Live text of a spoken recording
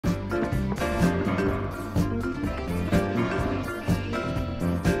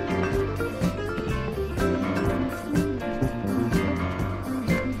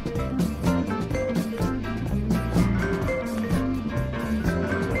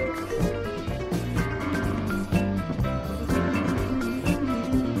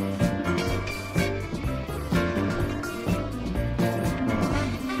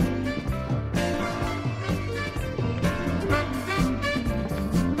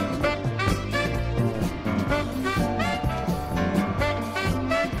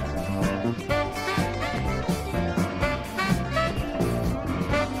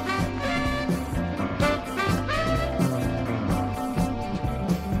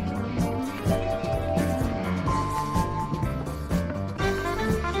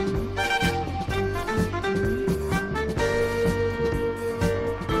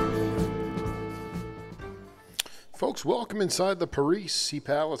folks. Welcome inside the Paris Sea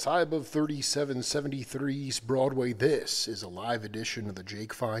Palace, high above 3773 East Broadway. This is a live edition of the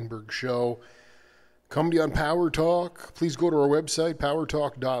Jake Feinberg Show. Come to you on Power Talk. Please go to our website,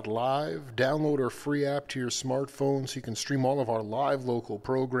 powertalk.live. Download our free app to your smartphone so you can stream all of our live local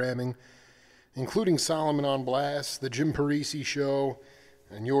programming, including Solomon on Blast, the Jim Parisi Show,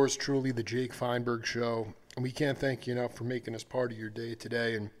 and yours truly, the Jake Feinberg Show. And we can't thank you enough for making us part of your day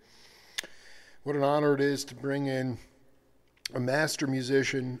today. And what an honor it is to bring in a master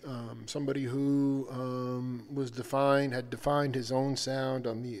musician, somebody who had defined his own sound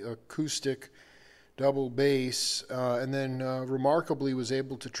on the acoustic double bass, and then remarkably was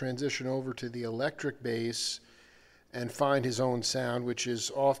able to transition over to the electric bass and find his own sound, which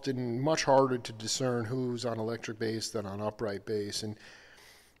is often much harder to discern who's on electric bass than on upright bass. And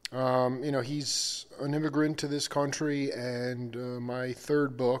he's an immigrant to this country, and my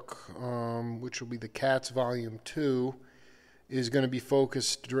third book, which will be The Cats Volume 2, is going to be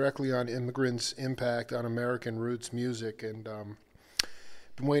focused directly on immigrants' impact on American roots music. And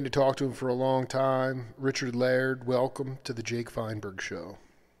been waiting to talk to him for a long time. Richard Laird, welcome to the Jake Feinberg Show.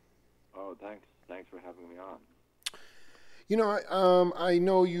 Oh, thanks. Thanks for having me on. You know, I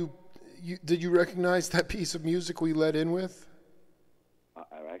know you did you recognize that piece of music we let in with? I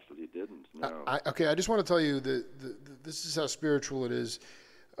actually didn't, no. I just want to tell you that this is how spiritual it is.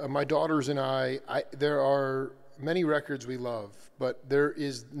 My daughters and I, there are many records we love, but there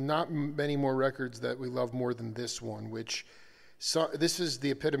is not many more records that we love more than this one, this is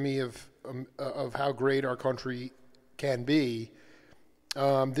the epitome of how great our country can be.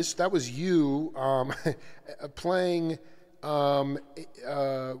 That was you playing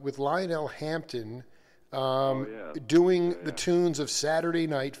with Lionel Hampton, doing the tunes of Saturday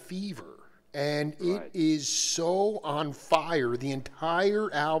Night Fever. And it is so on fire. The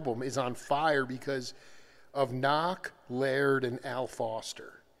entire album is on fire because of Knock, Laird, and Al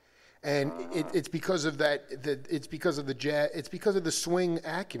Foster. And it's because of that. It's because of the jazz. It's because of the swing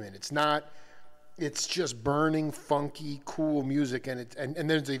acumen. It's just burning, funky, cool music. And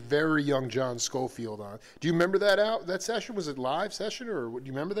there's a very young John Scofield on. Do you remember that session? Was it a live session, or do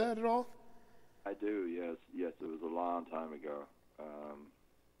you remember that at all? I do, yes. Yes, it was a long time ago.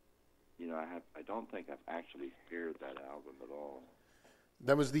 I don't think I've actually heard that album at all.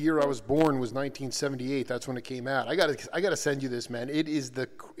 That was the year I was born. Was 1978. That's when it came out. I gotta send you this, man. It is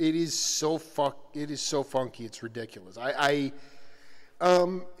so funky. It's ridiculous. But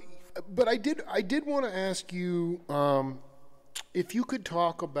I did want to ask you if you could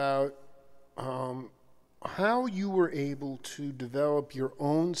talk about how you were able to develop your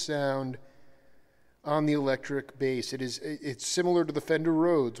own sound on the electric bass. It's similar to the Fender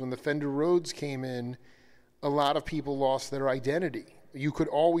Rhodes. When the Fender Rhodes came in, a lot of people lost their identity. You could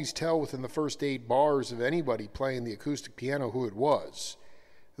always tell within the first 8 bars of anybody playing the acoustic piano who it was.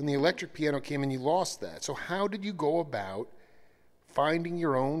 When the electric piano came in, you lost that. So how did you go about finding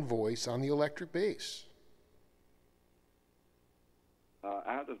your own voice on the electric bass?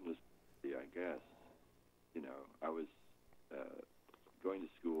 Out of necessity, I guess. I was going to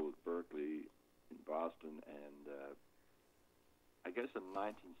school at Berkeley in Boston, and I guess in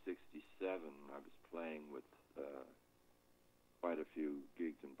 1967 I was playing with quite a few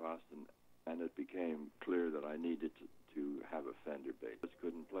gigs in Boston, and it became clear that I needed to have a Fender bass. I just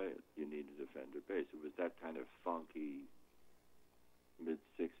couldn't play it. You needed a Fender bass. It was that kind of funky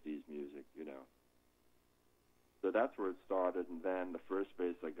mid-60s music, So that's where it started, and then the first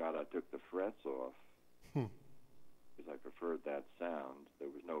bass I got, I took the frets off because I preferred that sound. There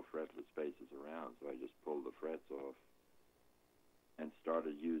was no fretless basses around, so I just pulled the frets off and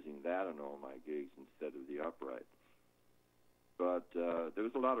started using that in all my gigs instead of the upright. But there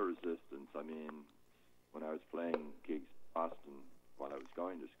was a lot of resistance. I mean, when I was playing gigs in Boston, when I was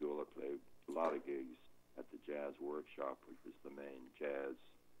going to school, I played a lot of gigs at the Jazz Workshop, which was the main jazz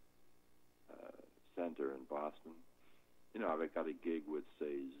center in Boston. I got a gig with,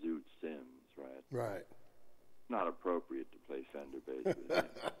 say, Zoot Sims, right? Right. Not appropriate to play Fender bass with him.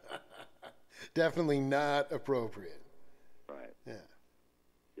 Definitely not appropriate. Right. Yeah.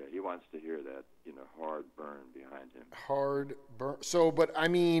 Yeah, he wants to hear that, hard burn behind him. Hard burn. So, but I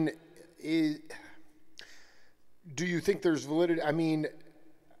mean, do you think there's validity? I mean,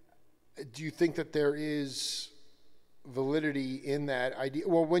 do you think that there is validity in that idea?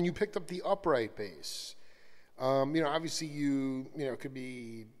 Well, when you picked up the upright bass, obviously it could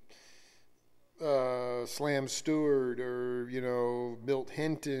be Slam Stewart or, Milt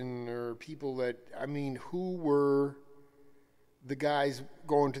Hinton or people that, who were the guys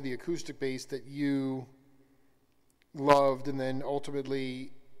going to the acoustic bass that you loved, and then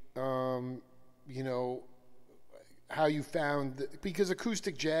ultimately, how you found because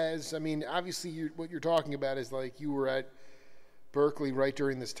acoustic jazz. I mean, obviously, what you're talking about is like you were at Berkeley right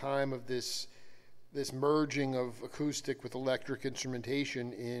during this time of this merging of acoustic with electric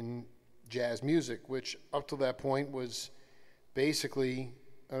instrumentation in jazz music, which up to that point was basically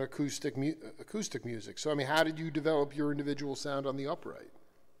an acoustic music. So, I mean, how did you develop your individual sound on the upright?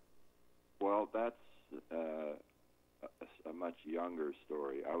 Well, that's a much younger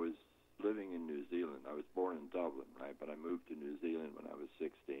story. I was living in New Zealand. I was born in Dublin, right? But I moved to New Zealand when I was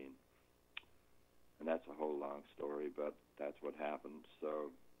 16. And that's a whole long story, but that's what happened.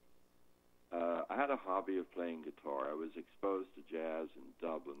 So I had a hobby of playing guitar. I was exposed to jazz in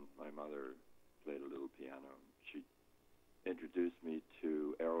Dublin. My mother played a little piano. She introduced me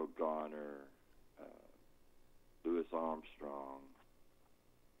to Errol Garner, Louis Armstrong,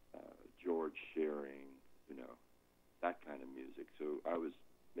 George Shearing, that kind of music. So I was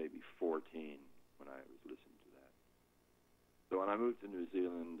maybe 14 when I was listening to that. So when I moved to New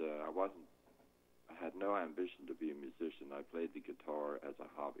Zealand, I had no ambition to be a musician. I played the guitar as a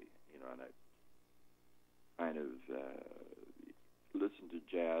hobby, and I kind of listened to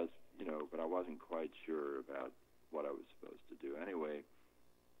jazz, but I wasn't quite sure about what I was supposed to do. Anyway,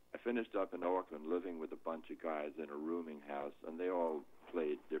 I finished up in Auckland living with a bunch of guys in a rooming house, and they all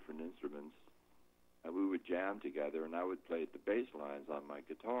played different instruments. And we would jam together, and I would play the bass lines on my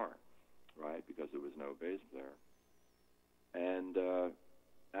guitar, right, because there was no bass player. And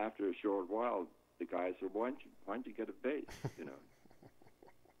after a short while, the guy said, why don't you get a bass,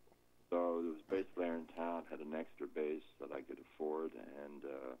 So there was a bass player in town, had an extra bass that I could afford, and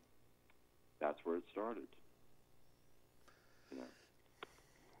that's where it started,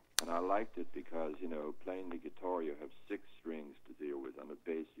 And I liked it because, playing the guitar, you have 6 strings to deal with. On the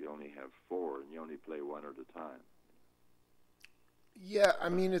bass, you only have 4, and you only play one at a time. Yeah, I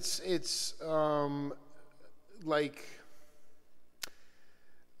mean, it's like,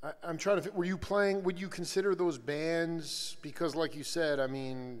 I'm trying to, would you consider those bands, because like you said, I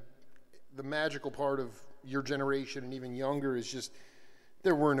mean, the magical part of your generation and even younger is just,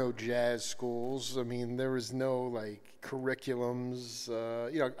 there were no jazz schools. I mean, there was no like curriculums,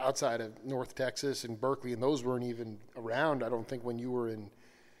 outside of North Texas and Berkeley, and those weren't even around, I don't think, when you were in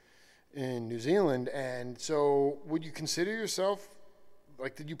New Zealand. And so would you consider yourself,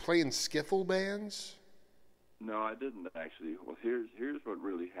 like, did you play in skiffle bands? No, I didn't actually. Well, here's what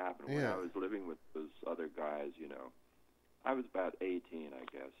really happened. When I was living with those other guys, I was about 18, I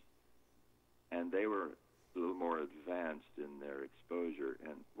guess, and they were a little more advanced in their exposure,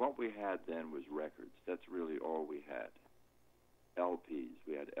 and what we had then was records. That's really all we had. LPs.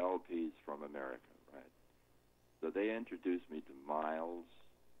 We had LPs from America, right? So they introduced me to Miles,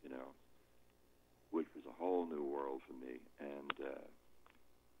 which was a whole new world for me, and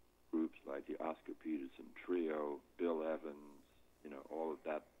groups like the Oscar Peterson Trio, Bill Evans, all of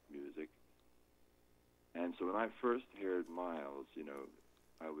that music. And so when I first heard Miles,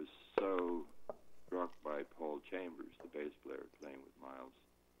 I was so struck by Paul Chambers, the bass player, playing with Miles,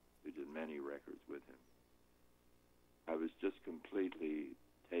 who did many records with him. I was just completely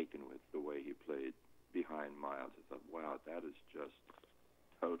taken with the way he played behind Miles. I thought, wow, that is just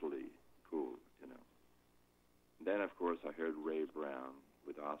totally cool, Then, of course, I heard Ray Brown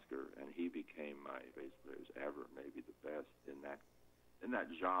with Oscar, and he became my bass players ever, maybe the best in that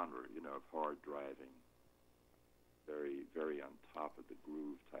genre, of hard driving, very, very on top of the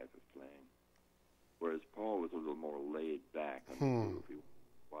groove type of playing. Whereas Paul was a little more laid back on the groove. He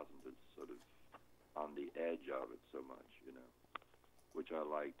wasn't as sort of on the edge of it so much, which I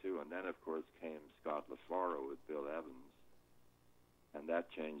liked too. And then, of course, came Scott LaFaro with Bill Evans, and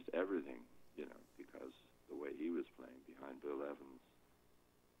that changed everything, because the way he was playing behind Bill Evans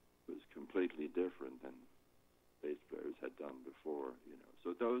was completely different than bass players had done before,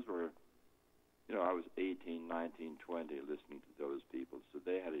 So those were, I was 18, 19, 20 listening to those people, so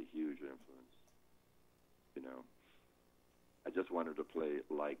they had a huge influence. I just wanted to play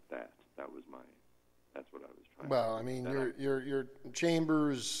like that. That's what I was trying to do. Well, I mean, your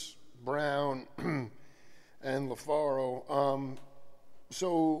Chambers, Brown, and LaFaro.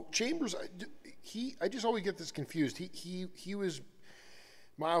 So Chambers, I just always get this confused. He was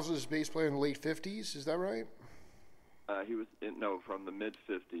Miles' bass player in the late 50s, is that right? He was, from the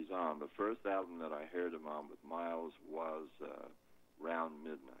mid-50s on. The first album that I heard him on with Miles was Round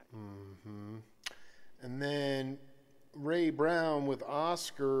Midnight. Mm-hmm. And then Ray Brown with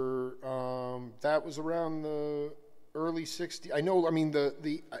Oscar, that was around the early 60s. I know, I mean,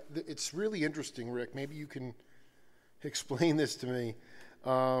 it's really interesting, Rick. Maybe you can explain this to me,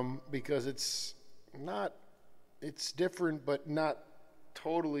 because it's different, but not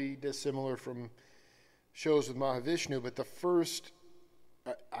totally dissimilar from shows with Mahavishnu, but the first,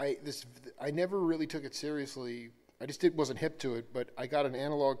 I never really took it seriously. I just wasn't hip to it, but I got an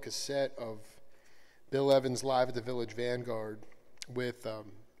analog cassette of Bill Evans live at the Village Vanguard with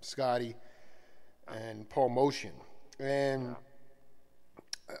Scotty and Paul Motion. And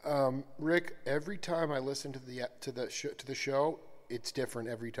Rick, every time I listen to the show, it's different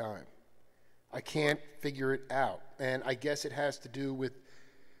every time. I can't figure it out, and I guess it has to do with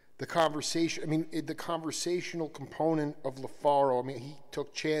the conversation. I mean, the conversational component of LaFaro. I mean, he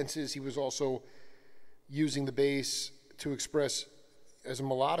took chances. He was also using the bass to express as a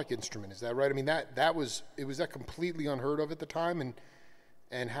melodic instrument. Is that right? I mean, was that completely unheard of at the time,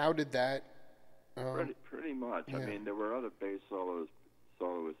 and how did that? Pretty much. Yeah. I mean, there were other bass soloists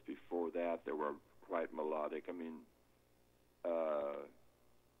before that that were quite melodic. I mean,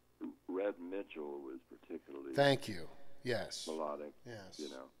 Red Mitchell was particularly. Thank you. Yes. Melodic. Yes. You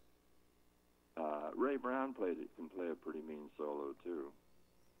know. Ray Brown can play a pretty mean solo too.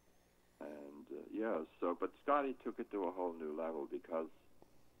 And but Scotty took it to a whole new level because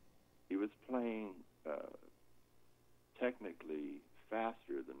he was playing technically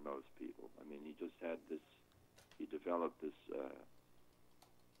faster than most people. I mean, he developed this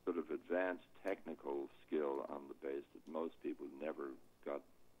sort of advanced technical skill on the bass that most people never got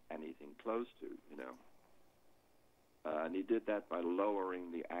anything close to, you know. And he did that by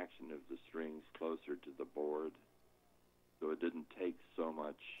lowering the action of the strings closer to the board, so it didn't take so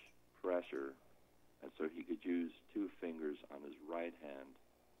much pressure, and so he could use two fingers on his right hand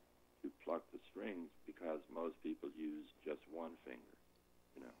to pluck the strings, because most people use just one finger,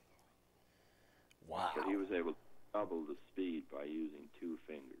 you know. Wow. But he was able to double the speed by using two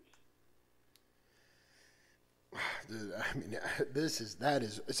fingers. Dude, I mean,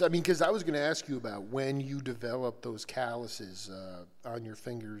 I mean, because I was going to ask you about when you develop those calluses on your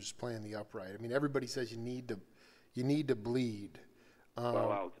fingers playing the upright. I mean, everybody says you need to bleed.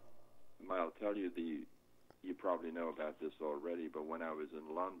 Well, I'll tell you you probably know about this already, but when I was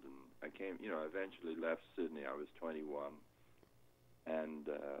in London, I eventually left Sydney. I was 21, and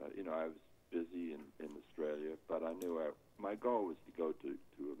I was busy in Australia, but I knew my goal was to go to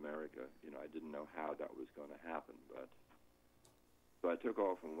America. You know, I didn't know how that was going to happen, but so I took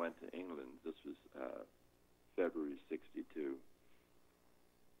off and went to England. This was February '62,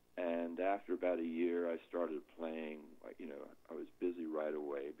 and after about a year, I started playing. You know, I was busy right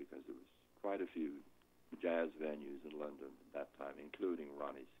away because there was quite a few jazz venues in London at that time, including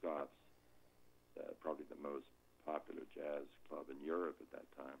Ronnie Scott's, probably the most popular jazz club in Europe at that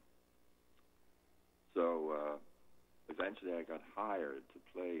time. So eventually I got hired to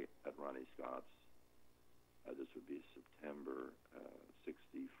play at Ronnie Scott's. This would be September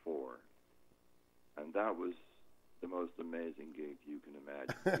 '64. And that was the most amazing gig you can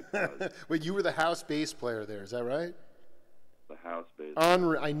imagine. Wait, you were the house bass player there, is that right? The house bass.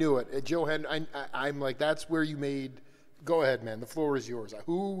 I knew it. Joe Henry, I'm like, that's where you made. Go ahead, man. The floor is yours.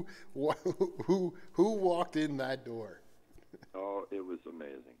 Who walked in that door? Oh, it was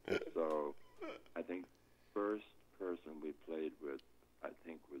amazing. So I think first person we played with, I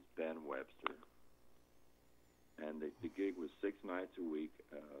think, was Ben Webster. And the gig was 6 nights a week,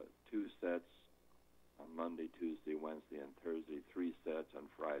 2 sets on Monday, Tuesday, Wednesday, and Thursday, 3 sets on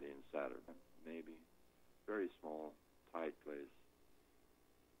Friday and Saturday, maybe. Very small, tight place.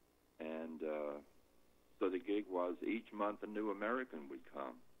 And so the gig was each month a new American would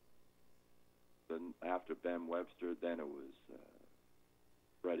come. Then after Ben Webster, then it was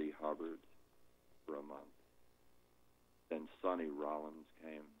Freddie Hubbard for a month. Then Sonny Rollins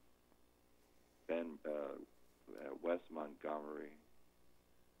came. Wes Montgomery,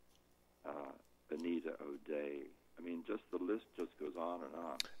 Anita O'Day. I mean, just the list just goes on and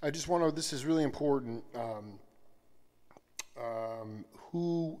on. I just want to. This is really important.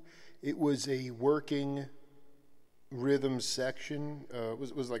 It was a working rhythm section.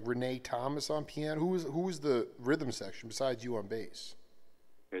 Was like Renee Thomas on piano. Who was the rhythm section besides you on bass?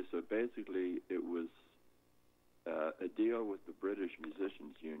 Okay, so basically it was a deal with the British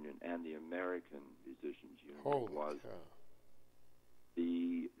Musicians Union and the American Musicians Union. Holy was cow.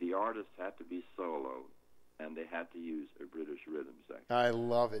 The artists had to be solo, and they had to use a British rhythm section. I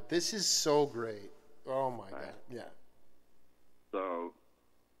love it. This is so great. Oh my God, yeah. So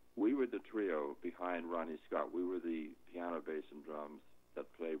we were the trio behind Ronnie Scott. We were the piano, bass, and drums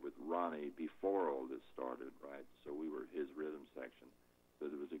that played with Ronnie before all this started, right? So we were his rhythm section. So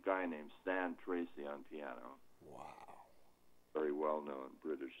there was a guy named Stan Tracy on piano. Wow. Very well-known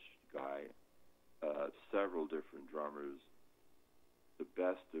British guy. Several different drummers, the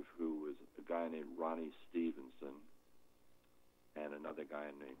best of who was a guy named Ronnie Stevenson. and another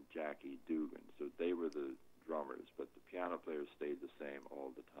guy named Jackie Dugan. So they were the drummers, but the piano players stayed the same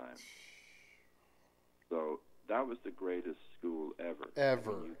all the time. So that was the greatest school ever.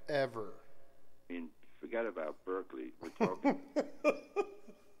 Ever. I mean, forget about Berkeley. We're talking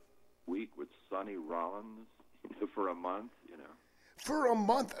week with Sonny Rollins for a month, you know. For a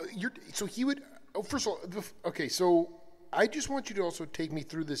month? So he would... Oh, first of all, okay, so I just want you to also take me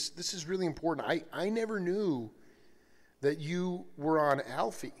through this. This is really important. I never knew that you were on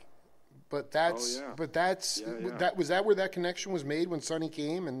Alfie. But that's... Oh, yeah. But that's... Yeah. Was that where that connection was made when Sonny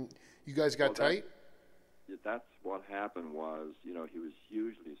came and you guys got tight? That's what happened was, you know, he was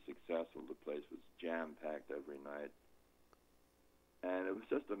hugely successful. The place was jam-packed every night. And it was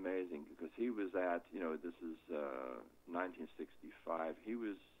just amazing because he was at, you know, this is 1965. He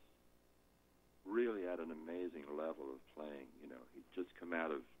was really at an amazing level of playing. You know, he'd just come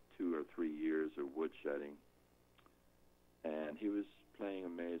out of 2 or 3 years of woodshedding. And he was playing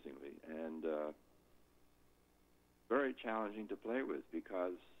amazingly. And very challenging to play with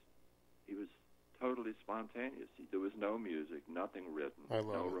because he was totally spontaneous. There was no music, nothing written, I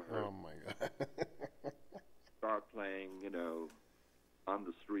love no it. rehearsal. Oh, my God. Start playing, you know, on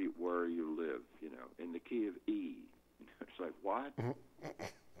the street where you live, you know, in the key of E. It's like, what?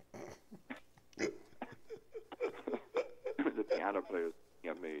 The piano player's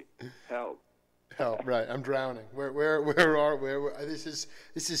looking at me, help. Help, right. I'm drowning. Where this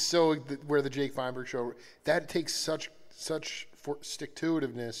is so where the Jake Feinberg show, that takes such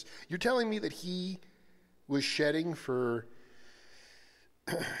stick-to-itiveness. You're telling me that he was shedding for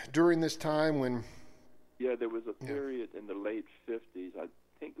during this time when... Yeah, there was a period in the late 50s, I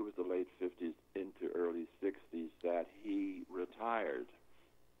think it was the late 50s into early 60s, that he retired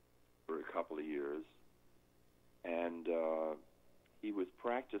for a couple of years, and he was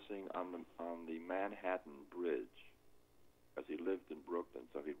practicing on the Manhattan Bridge, because he lived in Brooklyn,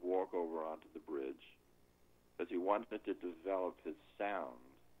 so he'd walk over onto the bridge, because he wanted to develop his sound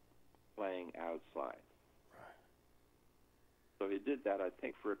playing outside. So he did that, I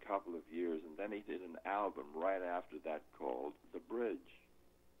think, for a couple of years, and then he did an album right after that called The Bridge.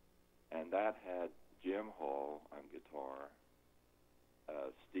 And that had Jim Hall on guitar,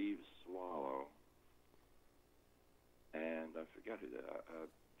 Steve Swallow, and I forget who that,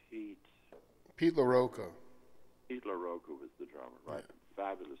 Pete LaRocca. Pete LaRocca was the drummer, right? Yeah.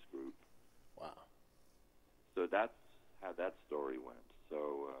 Fabulous group. Wow. So that's how that story went.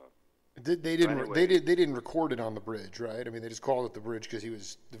 So... They didn't record it on the bridge, right? I mean, they just called it the bridge because he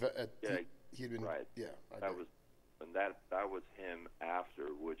was he'd been right. Yeah, that was him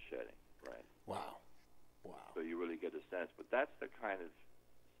after woodshedding, right? Wow. So you really get a sense, but that's the kind of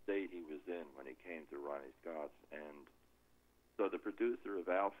state he was in when he came to Ronnie Scott's, and so the producer of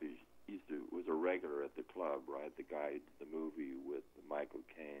Alfie was a regular at the club, right? The guy who did the movie with Michael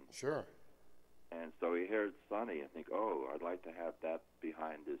Caine. Sure. And so he heard Sonny and think, oh, I'd like to have that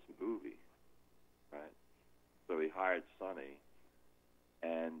behind this movie, right? So he hired Sonny,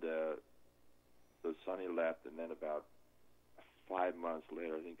 and so Sonny left, and then about 5 months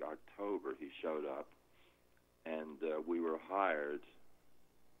later, I think October, he showed up, and we were hired.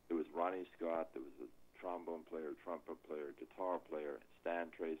 There was Ronnie Scott, there was a trombone player, trumpet player, guitar player, Stan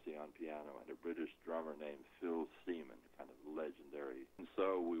Tracy on piano, and a British drummer named Phil Seaman, kind of legendary. And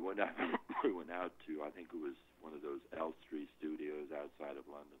so we went out, to, I think it was one of those Elstree studios outside of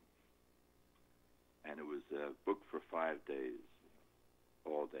London. And it was booked for 5 days,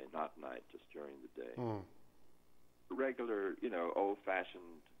 all day, not night, just during the day. A regular, you know,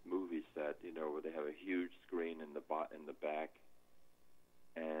 old-fashioned movie set, you know, where they have a huge screen in the back,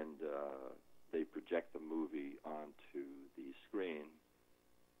 and they project the movie onto the screen,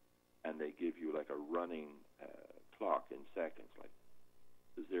 and they give you like a running clock in seconds, like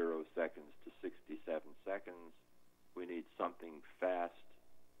 0 seconds to 67 seconds. We need something fast,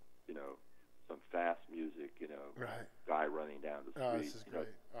 you know, some fast music, you know, right. Guy running down the street. Oh, this is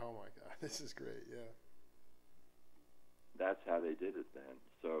great. Oh, my God. This is great, yeah. That's how they did it then.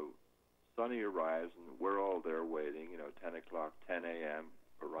 So Sonny arrives, and we're all there waiting, you know, 10 o'clock, 10 a.m.,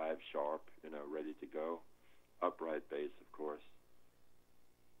 arrive sharp, you know, ready to go. Upright bass, of course.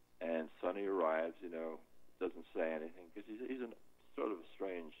 And Sonny arrives, you know, doesn't say anything, because he's a sort of a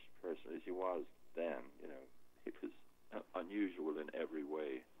strange person, as he was then, you know. He was unusual in every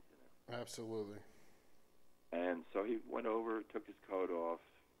way. You know. Absolutely. And so he went over, took his coat off,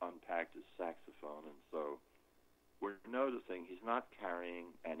 unpacked his saxophone, and so we're noticing he's not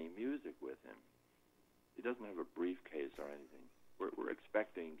carrying any music with him. He doesn't have a briefcase or anything. We're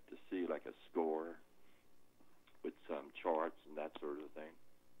expecting to see like a score with some charts and that sort of thing.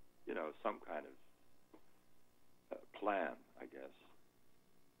 You know, some kind of plan, I guess.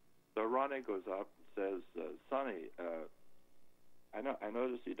 So Ronnie goes up and says, Sonny, I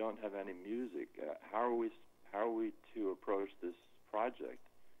noticed you don't have any music. How are we to approach this project?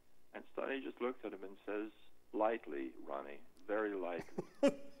 And Sonny just looks at him and says, lightly, Ronnie, very lightly.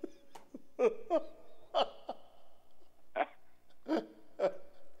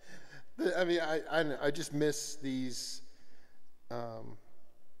 I mean, I just miss these.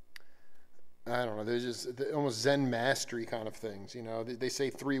 I don't know. There's just almost Zen mastery kind of things. You know, they say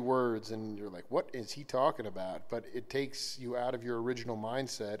 3 words, and you're like, "What is he talking about?" But it takes you out of your original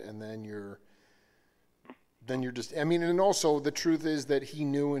mindset, and then you're just. I mean, and also the truth is that he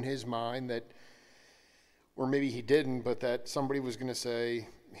knew in his mind that, or maybe he didn't, but that somebody was going to say,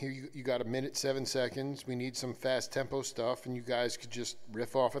 "Here, you got 1:07 seconds. We need some fast tempo stuff, and you guys could just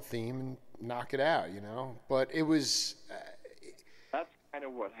riff off a theme and knock it out." You know, but it was. That's kind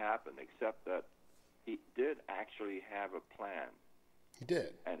of what happened, except that he did actually have a plan. He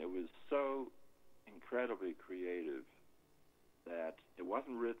did. And it was so incredibly creative that it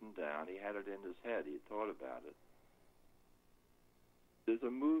wasn't written down. He had it in his head. He thought about it. There's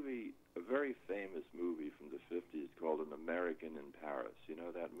a movie, a very famous movie from the 50s called An American in Paris. You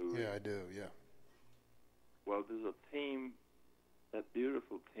know that movie? Yeah, I do, yeah. Well, there's a theme, that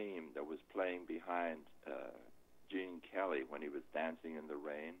beautiful theme that was playing behind Gene Kelly when he was dancing in the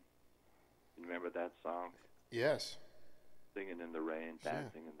rain. You remember that song? Yes. Singing in the rain,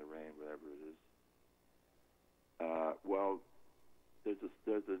 dancing in the rain, whatever it is. Well,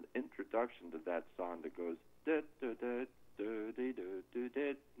 there's an introduction to that song that goes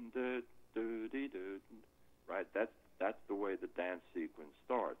right. That's the way the dance sequence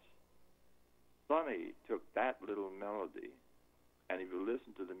starts. Sonny took that little melody, and if you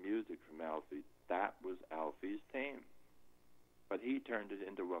listen to the music from Alfie, that was Alfie's theme. But he turned it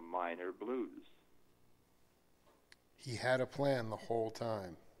into a minor blues. He had a plan the whole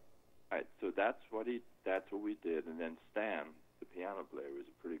time. Right, so that's what we did. And then Stan, the piano player, was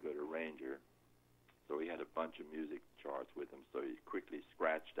a pretty good arranger. So he had a bunch of music charts with him. So he quickly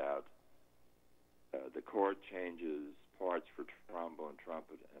scratched out the chord changes, parts for trombone,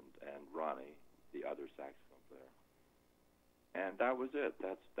 trumpet, and Ronnie, the other saxophone player. And that was it.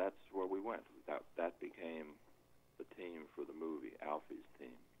 That's where we went. That became the theme for the movie, Alfie's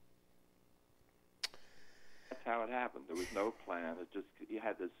theme. That's how it happened. There was no plan. It just, he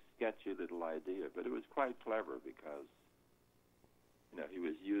had this sketchy little idea, but it was quite clever because, you know, he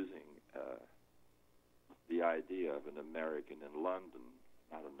was using the idea of an American in London,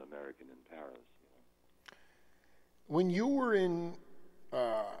 not an American in Paris. You know? When you were in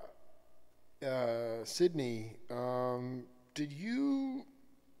Sydney, did you?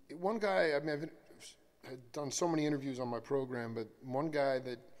 One guy. I mean, I've done so many interviews on my program, but one guy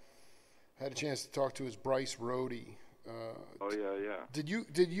that had a chance to talk to is Bryce Rohde. Oh yeah. Did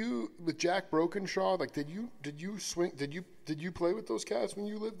you with Jack Brokenshaw? Like, did you play with those cats when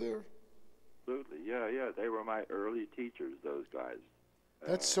you lived there? Absolutely, yeah. They were my early teachers. Those guys.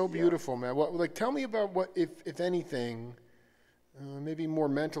 That's so beautiful, man. What, like, tell me about what, if anything, maybe more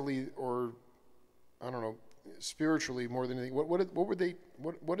mentally or I don't know, spiritually more than anything.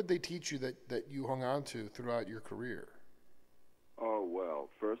 What did they teach you that you hung on to throughout your career? Oh well,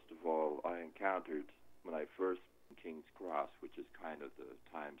 first of all, I encountered when I first King's Cross, which is kind of the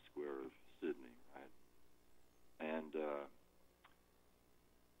Times Square of Sydney, right? And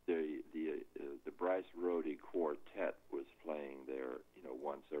the Bryce Rohde Quartet was playing there, you know,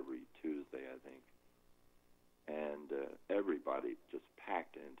 once every Tuesday, I think. And everybody just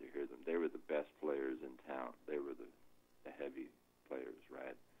packed in to hear them. They were the best players in town. They were the heavy players,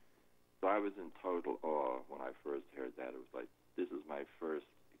 right? So I was in total awe when I first heard that. It was like, this is my first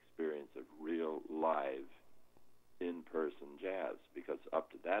experience of real live in-person jazz, because up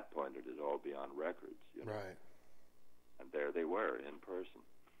to that point it had all been on records, you know. Right. And there they were in person.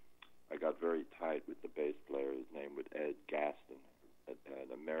 I got very tight with the bass player. His name was Ed Gaston,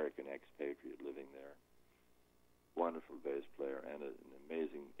 an American expatriate living there. Wonderful bass player, and an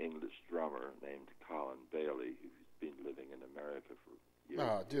amazing English drummer named Colin Bailey, who's been living in America for years.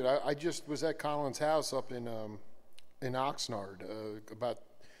 Oh, dude, I just was at Colin's house up in Oxnard about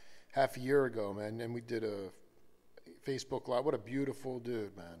half a year ago, man, and we did a Facebook Live. What a beautiful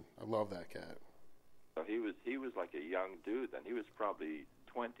dude, man. I love that cat. So he was like a young dude then. He was probably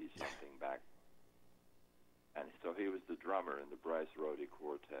 20-something back. And so he was the drummer in the Bryce Rohde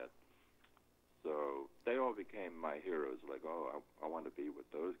Quartet. So they all became my heroes. Like, oh, I want to be what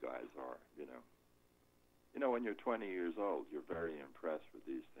those guys are, you know. You know, when you're 20 years old, you're very impressed with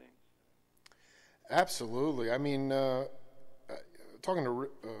these things. Absolutely. I mean, talking to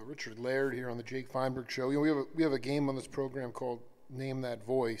Richard Laird here on the Jake Feinberg Show. You know, we have a game on this program called name that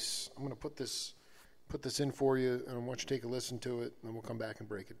voice. I'm going to put this in for you, and I want you to take a listen to it, and then we'll come back and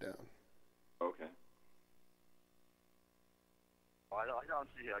break it down. Okay. I don't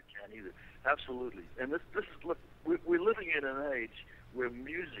see how I can either. Absolutely. And this is, look, we're living in an age where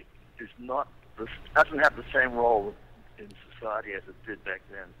music doesn't have the same role in society as it did back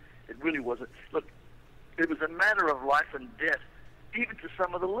then. It really wasn't. Look, it was a matter of life and death, even to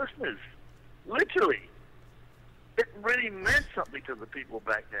some of the listeners. Literally. It really meant something to the people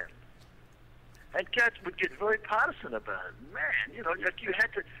back then. And cats would get very partisan about it. Man, you know, like you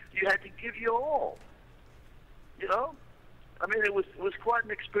had to give your all. You know? I mean, it was quite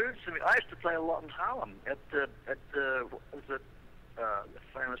an experience to me. I used to play a lot in Harlem at the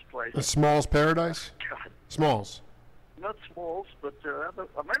famous place. The Smalls Paradise? God. Smalls. Not Smalls, but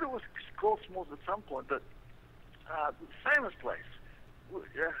maybe it was called Smalls at some point, but famous place.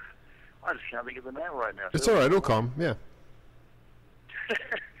 I just can't think of the name right now. It's all right. It'll come. Yeah.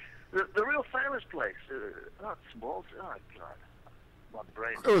 the real famous place. Not Smalls. Oh, God. My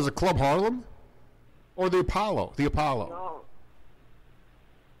brain. Oh, was it Club Harlem? Or the Apollo? The Apollo.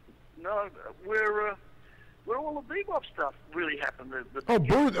 No, where all the bebop stuff really happened.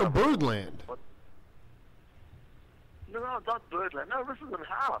 Birdland. No, not Birdland. No, this is in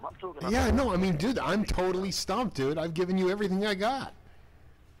Harlem. I'm talking about. Yeah, no, I mean, dude, I'm totally stumped, dude. I've given you everything I got.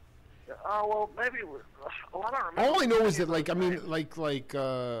 Oh, well, maybe. I don't remember. All I know is that,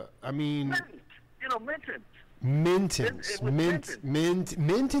 Minton. You know, Minton.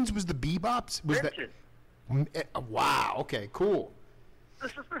 Minton's was the bebops? Was Minton. Wow, okay, cool.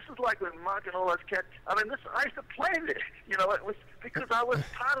 This is like when Mark and all those cats. I mean, I used to play there. You know, it was because I was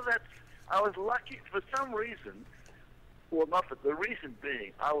part of that. I was lucky for some reason. Well, not for the reason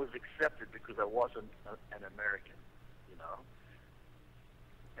being, I was accepted because I wasn't an American. You know.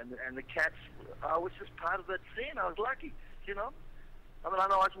 And the cats. I was just part of that scene. I was lucky. You know. I mean, I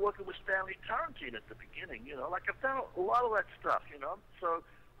know I was working with Stanley Tarantino at the beginning. You know, like I've done a lot of that stuff. You know, so.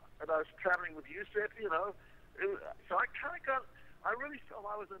 And I was traveling with Yusef, you know. So I kind of got, I really felt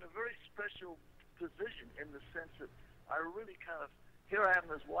I was in a very special position in the sense that I really kind of, here I am,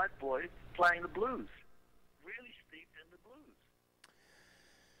 this white boy playing the blues, really steeped in the blues.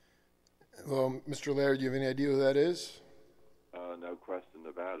 Well, Mr. Laird, do you have any idea who that is? No question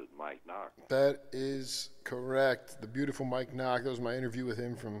about it, Mike Knock. That is correct. The beautiful Mike Knock. That was my interview with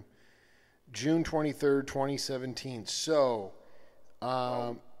him from June 23rd, 2017. So, we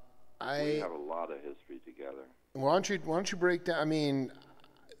have a lot of history together. Why don't you break down? I mean,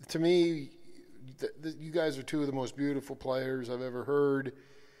 to me, you guys are two of the most beautiful players I've ever heard.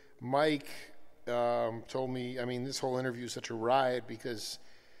 Mike told me, I mean, this whole interview is such a riot because,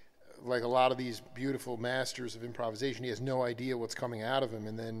 like a lot of these beautiful masters of improvisation, he has no idea what's coming out of him.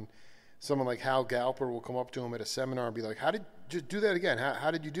 And then someone like Hal Galper will come up to him at a seminar and be like, "How did you do that again?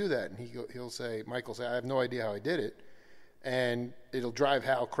 How did you do that?" And he'll say, Mike will say, "I have no idea how I did it." And it'll drive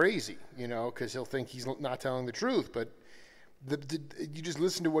Hal crazy, you know, because he'll think he's not telling the truth. But you just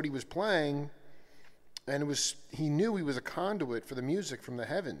listen to what he was playing, and he knew he was a conduit for the music from the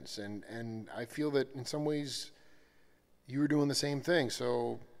heavens. And I feel that in some ways you were doing the same thing.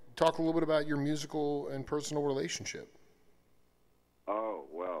 So talk a little bit about your musical and personal relationship. Oh,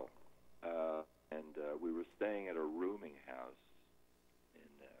 well, we were staying at a rooming house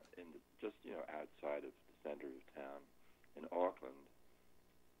just outside of the center of town in Auckland,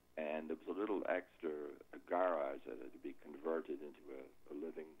 and there was a little extra garage that had to be converted into a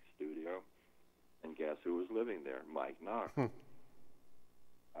living studio. And guess who was living there? Mike Knock.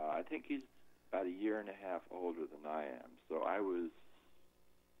 I think he's about a year and a half older than I am. So I was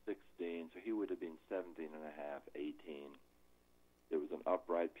 16, so he would have been 17 and a half, 18. There was an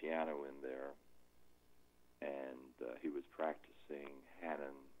upright piano in there, and he was practicing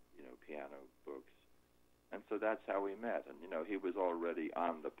Hanon, piano books. And so that's how we met. And, he was already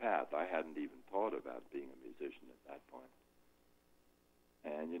on the path. I hadn't even thought about being a musician at that point.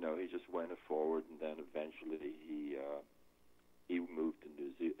 And, he just went forward, and then eventually he moved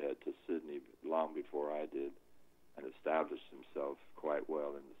to Sydney long before I did and established himself quite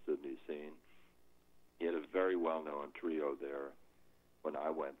well in the Sydney scene. He had a very well-known trio there when I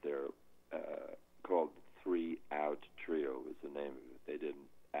went there called the 3 Out Trio was the name of it. They did an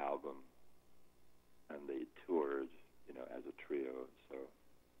album, and they toured, as a trio. So,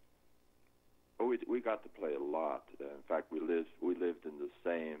 we got to play a lot. In fact, we lived in the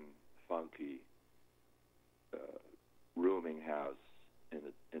same funky rooming house in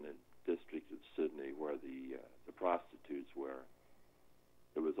a district of Sydney where the prostitutes were.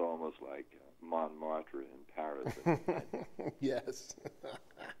 It was almost like Montmartre in Paris. Yes.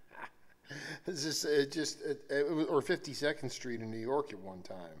 It's or 52nd Street in New York at one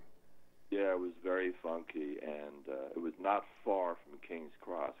time. Yeah, it was very funky, and it was not far from King's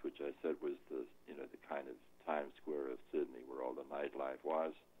Cross, which I said was the kind of Times Square of Sydney, where all the nightlife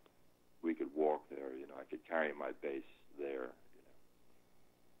was. We could walk there, I could carry my bass there.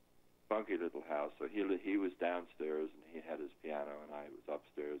 Funky little house. So he was downstairs, and he had his piano, and I was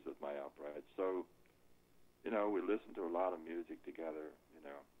upstairs with my upright. So, we listened to a lot of music together,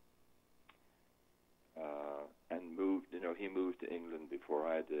 and moved. He moved to England before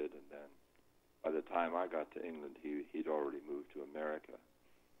I did, and then by the time I got to England, he'd already moved to America.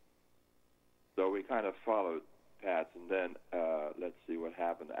 So we kind of followed paths, and then let's see what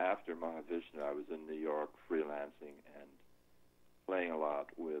happened after Mahavishnu. I was in New York freelancing and playing a lot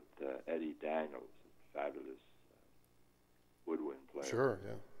with Eddie Daniels, a fabulous woodwind player. Sure,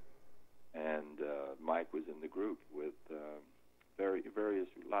 yeah. And Mike was in the group with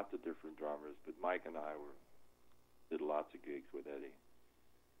lots of different drummers, but Mike and I did lots of gigs with Eddie.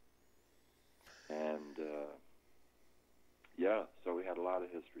 And so we had a lot of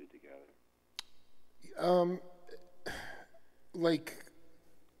history together.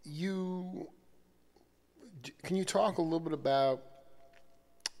 Can you talk a little bit about,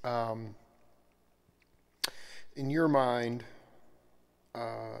 in your mind,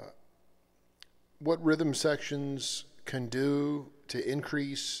 what rhythm sections can do to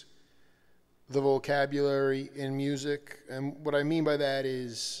increase the vocabulary in music? And what I mean by that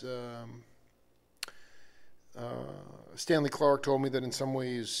is, Stanley Clarke told me that in some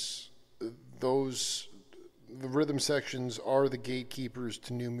ways the rhythm sections are the gatekeepers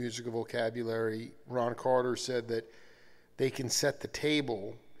to new musical vocabulary. Ron Carter said that they can set the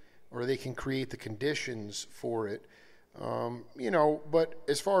table, or they can create the conditions for it. But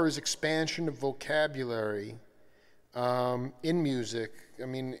as far as expansion of vocabulary in music, I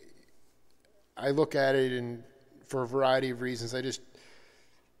mean, I look at it for a variety of reasons.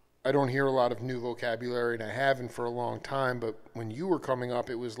 I don't hear a lot of new vocabulary, and I haven't for a long time, but when you were coming up,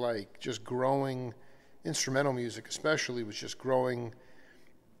 it was like just growing. Instrumental music especially was just growing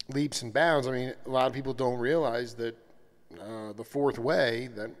leaps and bounds. I mean, a lot of people don't realize that the Fourth Way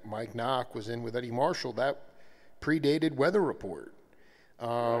that Mike Knock was in with Eddie Marshall, that predated Weather Report.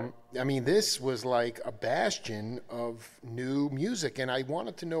 Right. I mean, this was like a bastion of new music, and I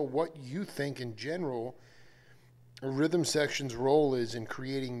wanted to know what you think in general a rhythm section's role is in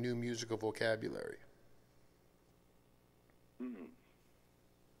creating new musical vocabulary.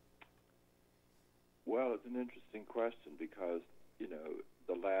 Well, it's an interesting question because,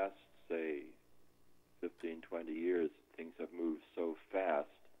 the last, say, 15, 20 years, things have moved so fast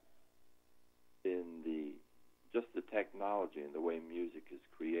in just the technology and the way music is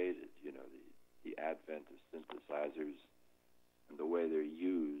created, the advent of synthesizers and the way they're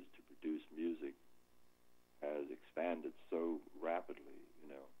used to produce music has expanded so rapidly,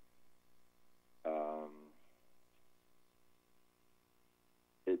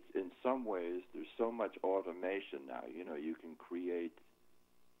 It's in some ways, there's so much automation now, you can create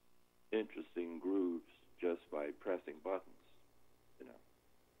interesting grooves just by pressing buttons,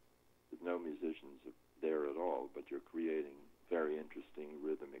 There's no musicians there at all, but you're creating very interesting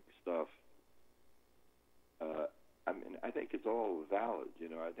rhythmic stuff. I think it's all valid,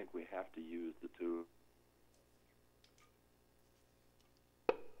 I think we have to use the two.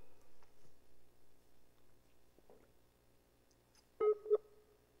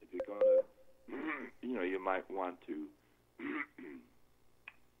 If you're going to, you might want to,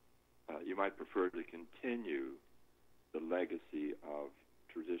 you might prefer to continue the legacy of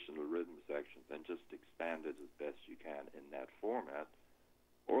traditional rhythm sections and just expand it as best you can in that format,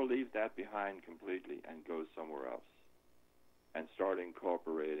 or leave that behind completely and go somewhere else and start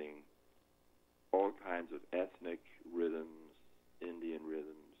incorporating all kinds of ethnic rhythms, Indian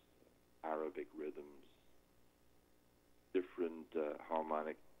rhythms, Arabic rhythms, different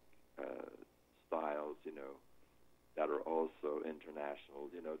harmonic styles, that are also international.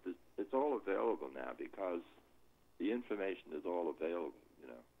 It's all available now because the information is all available,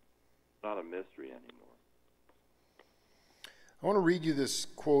 It's not a mystery anymore. I want to read you this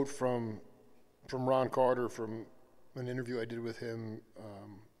quote from Ron Carter from an interview I did with him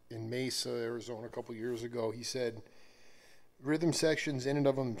in Mesa, Arizona, a couple years ago. He said, "Rhythm sections in and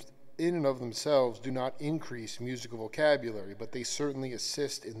of themselves do not increase musical vocabulary, but they certainly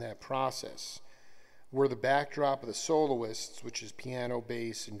assist in that process. Where the backdrop of the soloists, which is piano,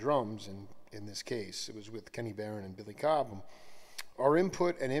 bass, and drums, and in this case it was with Kenny Barron and Billy Cobham, our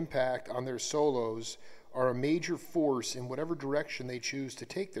input and impact on their solos are a major force in whatever direction they choose to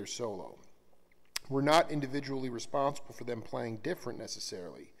take their solo. We're not individually responsible for them playing different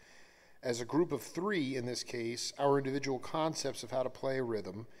necessarily. as a group of three in this case, our individual concepts of how to play a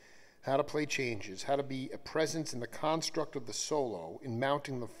rhythm, how to play changes, how to be a presence in the construct of the solo, in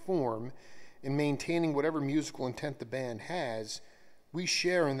mounting the form, in maintaining whatever musical intent the band has, we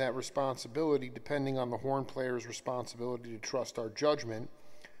share in that responsibility depending on the horn player's responsibility to trust our judgment,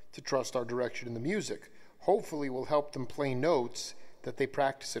 to trust our direction in the music. Hopefully we'll help them play notes that they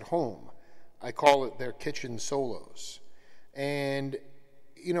practice at home. I call it their kitchen solos. And,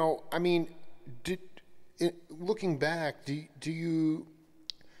 you know, I mean, looking back, do you...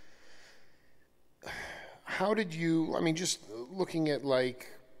 How did you, I mean, just looking at like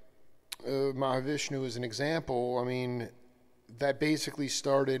Mahavishnu as an example, I mean, that basically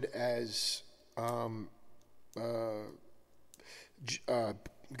started as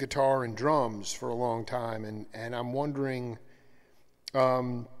guitar and drums for a long time, and I'm wondering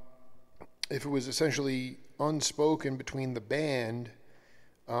if it was essentially unspoken between the band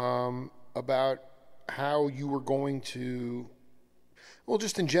about how you were going to, well,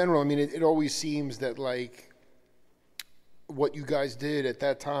 just in general, I mean, it always seems that, like, what you guys did at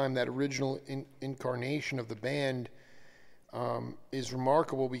that time, that original incarnation of the band, is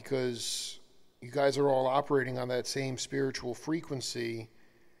remarkable because you guys are all operating on that same spiritual frequency,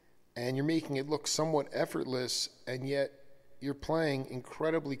 and you're making it look somewhat effortless, and yet you're playing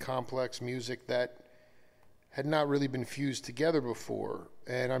incredibly complex music that had not really been fused together before.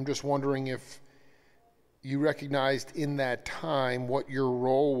 And I'm just wondering if you recognized in that time what your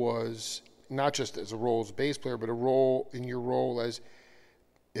role was, not just as a role as a bass player, but a role in your role as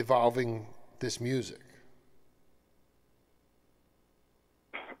evolving this music.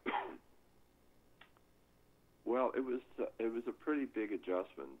 Well, it was a pretty big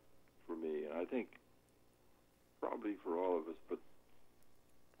adjustment for me, and I think probably for all of us, but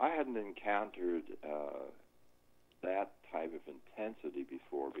I hadn't encountered that type of intensity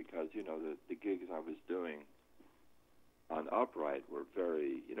before because, you know, the gigs I was doing on Upright were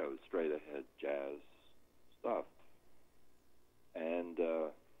very, you know, straight-ahead jazz stuff. And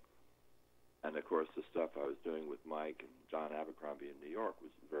of course, the stuff I was doing with Mike and John Abercrombie in New York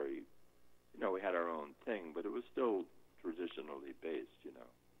was very, you know, we had our own thing, but it was still traditionally based, you know.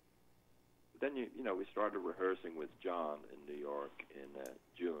 But then, you know, we started rehearsing with John in New York in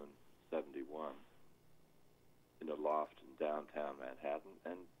June '71 in a loft in downtown Manhattan.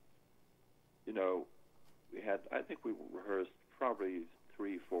 And, you know, I think we rehearsed probably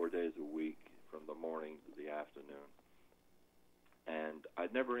 3-4 days a week from the morning to the afternoon. And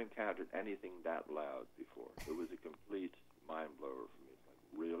I'd never encountered anything that loud before. It was a complete mind blower for me. Like,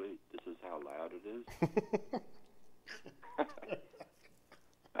 really? This is how loud it is?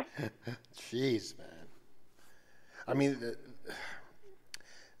 Jeez, man. I mean,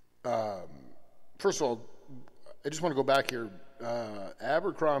 first of all, I just want to go back here.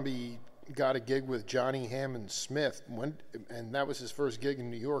 Abercrombie got a gig with Johnny Hammond Smith, and that was his first gig in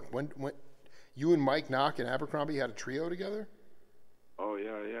New York. When you and Mike Knock and Abercrombie had a trio together? Oh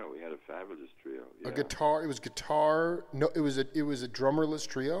yeah, we had a fabulous trio. Yeah. A guitar. It was guitar. No, it was a drummerless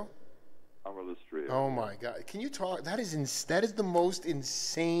trio. Drummerless trio. Oh my God! Can you talk? That is the most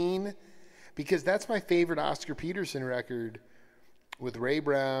insane, because that's my favorite Oscar Peterson record, with Ray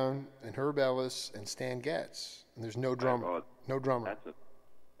Brown and Herb Ellis and Stan Getz, and there's no drummer. No drummer.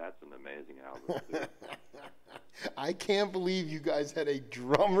 That's an amazing album too. I can't believe you guys had a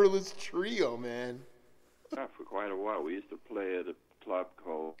drummerless trio, man. Yeah, for quite a while. We used to play at a club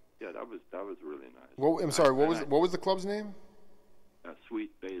called that was really nice. Well, I'm sorry. What was the club's name?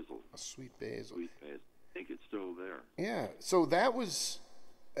 Sweet Basil. Sweet Basil. Sweet Basil. I think it's still there. Yeah. So that was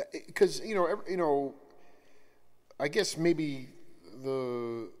because I guess maybe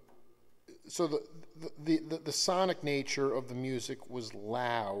the sonic nature of the music was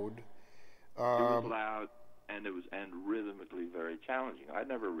loud. It was loud, and it was rhythmically very challenging. I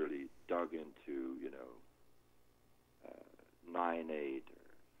never really dug into 9/8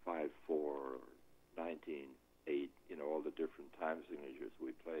 or 5/4 or 19/8. All the different time signatures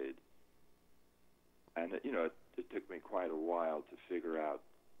we played, and it took me quite a while to figure out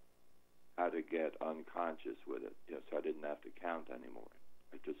how to get unconscious with it. So I didn't have to count anymore.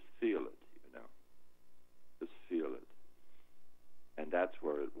 I just feel it. Just feel it, and that's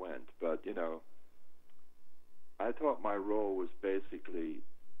where it went. But I thought my role was basically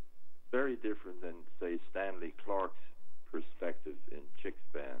very different than, say, Stanley Clarke's perspective in Chick's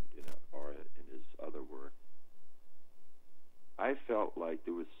band, or in his other work. I felt like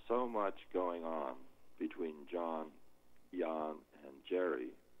there was so much going on between John, Jan, and Jerry,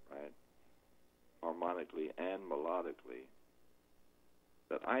 right, harmonically and melodically,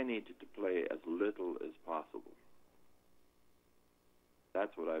 that I needed to play as little as possible.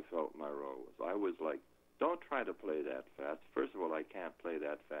 That's what I felt my role was. I was like, don't try to play that fast. First of all, I can't play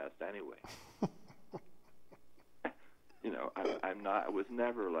that fast anyway. You know, I'm not. I was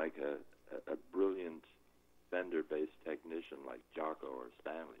never like a brilliant Fender bass technician like Jocko or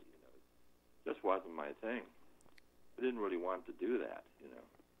Stanley. You know, it just wasn't my thing. I didn't really want to do that. You know,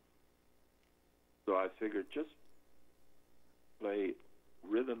 so I figured just play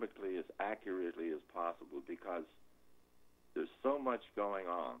rhythmically as accurately as possible, because there's so much going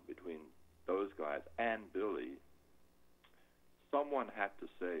on between those guys and Billy. Someone had to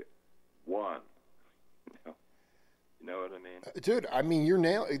say one. You know what I mean? Dude, I mean, you're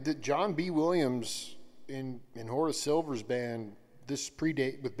John B. Williams in Horace Silver's band, this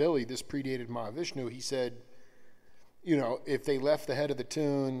predated Mahavishnu. He said, you know, if they left the head of the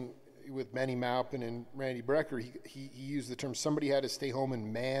tune with Benny Maupin and Randy Brecker, he used the term, somebody had to stay home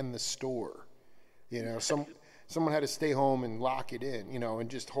and man the store. You know, someone had to stay home and lock it in, you know, and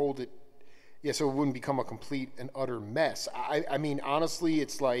just hold it, so it wouldn't become a complete and utter mess. I mean, honestly,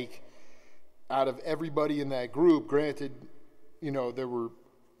 it's like, out of everybody in that group, granted, you know, there were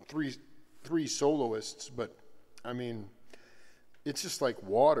three soloists, but I mean, it's just like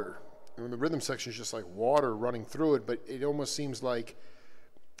water. I mean, the rhythm section is just like water running through it, but it almost seems like,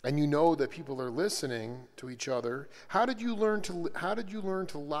 and you know that people are listening to each other. How did you learn to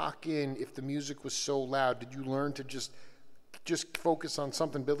lock in if the music was so loud? Did you learn to just focus on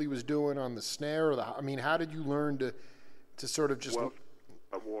something Billy was doing on the snare, or I mean, how did you learn to sort of just? Well,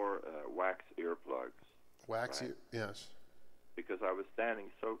 I wore wax earplugs. Wax, right? Yes. Because I was standing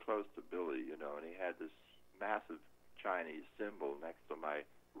so close to Billy, you know, and he had this massive Chinese cymbal next to my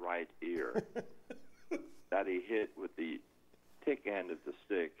right ear that he hit with the tick end of the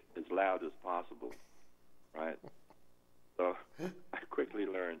stick as loud as possible, right? So I quickly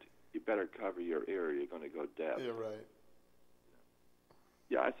learned, you better cover your ear or you're going to go deaf. Yeah, right.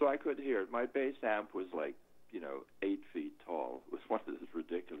 Yeah, so I could hear it. My bass amp was like, you know, 8 feet tall. It was one of those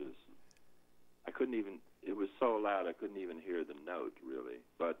ridiculous. I couldn't even, it was so loud I couldn't even hear the note, really.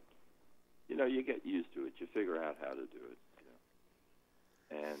 But, you know, you get used to it. You figure out how to do it, you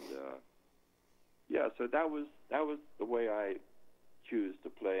know. And, so that was the way I choose to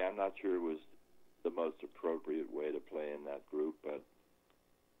play. I'm not sure it was the most appropriate way to play in that group, but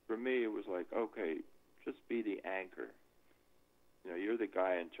for me it was like, okay, just be the anchor. You know, you're the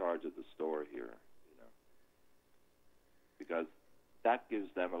guy in charge of the store here, you know, because that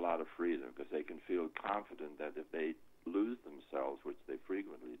gives them a lot of freedom, because they can feel confident that if they lose themselves, which they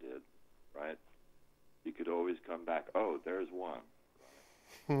frequently did, right, you could always come back, oh, there's one.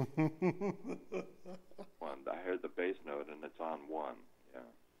 Right? One. I heard the bass note, and it's on one,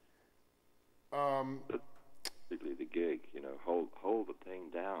 That's basically the gig, you know, hold the thing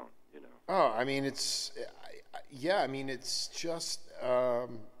down, you know. Oh, I mean, it's just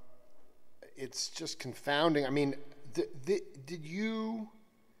confounding. I mean, did you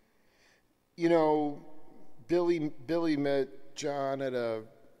know, Billy met John at a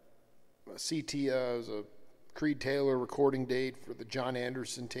Creed Taylor recording date for the John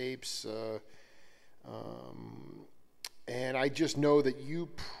Anderson tapes, and I just know that you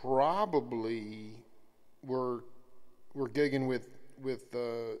probably were gigging with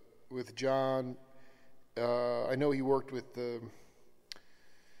John. I know he worked with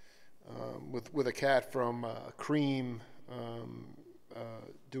a cat from Cream,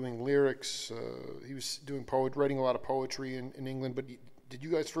 doing lyrics. He was doing writing a lot of poetry in England. But did you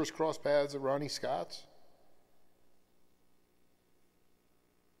guys first cross paths at Ronnie Scott's?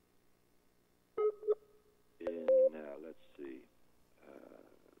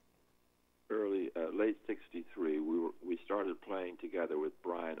 Late '63, we started playing together with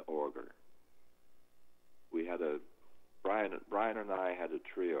Brian Auger. We had Brian and I had a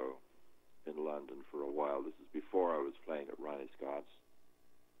trio in London for a while. This is before I was playing at Ronnie Scott's,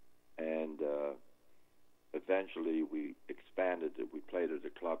 and eventually we expanded it. We played at a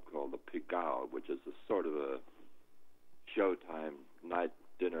club called the Pigalle, which is a sort of a Showtime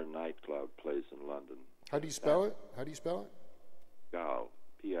dinner nightclub place in London. How do you spell it? Pigalle.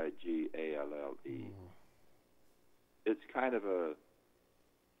 P-I-G-A-L-L-E. It's kind of a,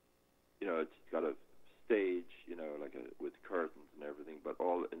 you know, it's got a stage, you know, with curtains and everything, but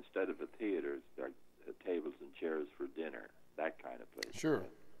instead of a theater, there are tables and chairs for dinner, that kind of place. Sure. Right?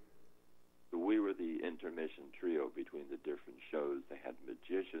 So we were the intermission trio between the different shows. They had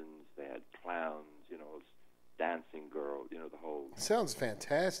magicians, they had clowns, you know, dancing girl, you know, the whole. Sounds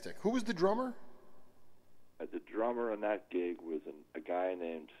fantastic. Who was the drummer? The drummer on that gig was a guy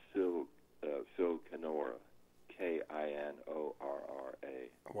named Phil Canora, K-I-N-O-R-R-A.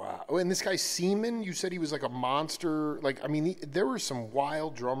 Wow. Oh, and this guy Seaman, you said he was like a monster. Like, I mean, there were some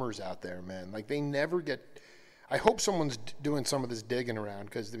wild drummers out there, man. Like, they never get. I hope someone's doing some of this digging around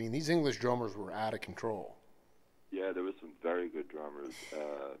because, I mean, these English drummers were out of control. Yeah, there were some very good drummers.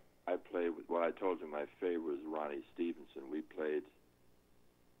 I played with, well, I told you my favorite was Ronnie Stevenson. We played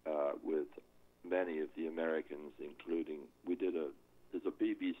with many of the Americans, including, there's a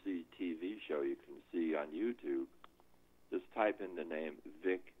BBC TV show you can see on YouTube. Just type in the name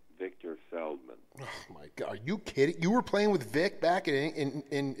Victor Feldman. Oh, my God. Are you kidding? You were playing with Vic back in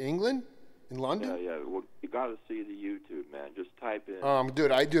England? In London? Yeah. Well, you got to see the YouTube, man. Just type in.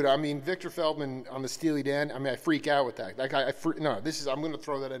 I mean, Victor Feldman on the Steely Dan. I mean, I freak out with that. Like, I'm going to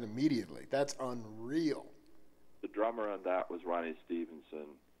throw that in immediately. That's unreal. The drummer on that was Ronnie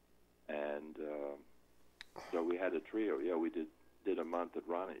Stevenson, and so we had a trio. Yeah, we did a month at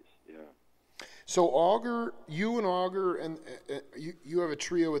Ronnie's. Yeah. So Auger, you and Auger, and you have a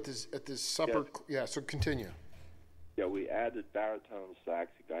trio at this supper. Yes. Yeah. So continue. Yeah, we added baritone sax,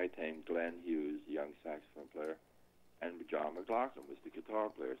 a guy named Glenn Hughes, a young saxophone player, and John McLaughlin was the guitar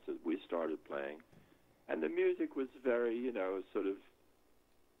player. So we started playing, and the music was very, sort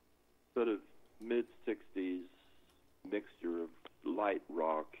of mid-'60s mixture of light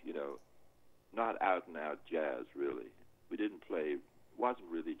rock, not out-and-out jazz, really. We didn't play, wasn't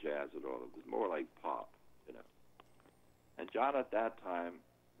really jazz at all. It was more like pop, And John at that time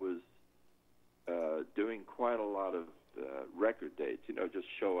was doing quite a lot of record dates, just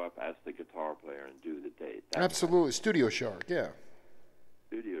show up as the guitar player and do the date. Absolutely. Studio Shark, yeah.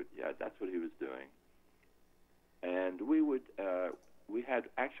 Studio, yeah, that's what he was doing. And we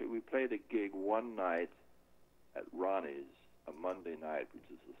played a gig one night at Ronnie's, a Monday night, which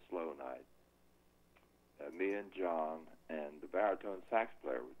is a slow night. Me and John and the baritone sax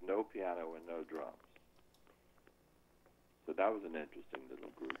player with no piano and no drums. So that was an interesting little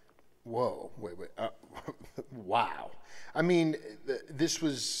group. Whoa! Wait! Wow! I mean, this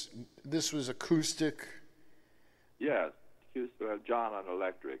was acoustic. Yeah, John on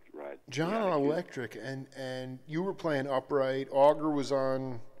electric, right? John on electric, and you were playing upright. Auger was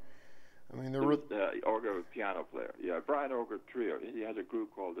on. I mean, there were Auger was piano player. Yeah, Brian Auger trio. He has a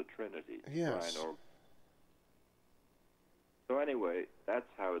group called the Trinity. Yes. Brian Auger. So anyway, that's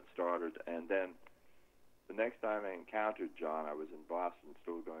how it started, and then. The next time I encountered John, I was in Boston,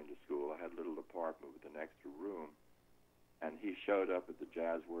 still going to school. I had a little apartment with an extra room, and he showed up at the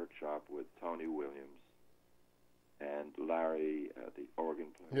jazz workshop with Tony Williams and Larry, the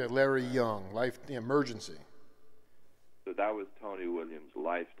organ player. Yeah, Larry Young, the Emergency. So that was Tony Williams'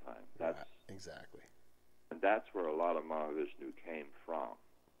 lifetime. That's exactly. And that's where a lot of Mahavishnu came from.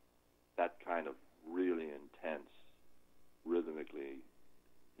 That kind of really intense, rhythmically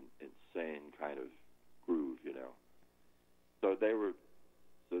insane kind of groove, So they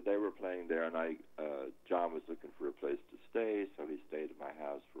were playing there, and John was looking for a place to stay, so he stayed at my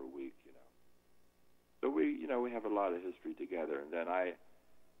house for a week, So we have a lot of history together. And then I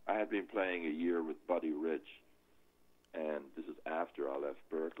had been playing a year with Buddy Rich, and this is after I left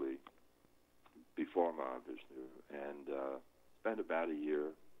Berkeley, before Mahavishnu, and spent about a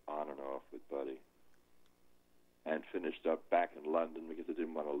year on and off with Buddy. And finished up back in London because I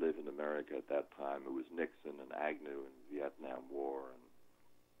didn't want to live in America at that time. It was Nixon and Agnew and Vietnam War. And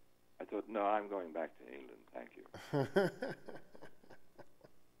I thought, no, I'm going back to England, thank you.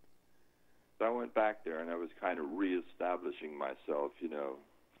 So I went back there, and I was kind of reestablishing myself,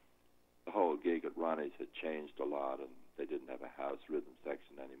 The whole gig at Ronnie's had changed a lot, and they didn't have a house rhythm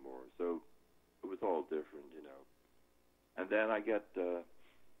section anymore. So it was all different, And then I get a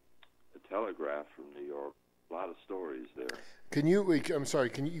telegraph from New York. A lot of stories there. I'm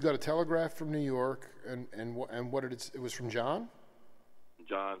sorry. You got a telegraph from New York, and what did it was from John?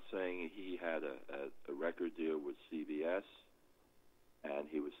 John saying he had a record deal with CBS, and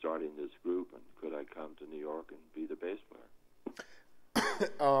he was starting this group, and could I come to New York and be the bass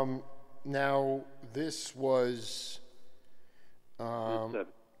player? Now this was.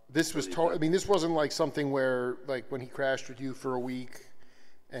 This was. I mean, this wasn't like something where, like, when he crashed with you for a week,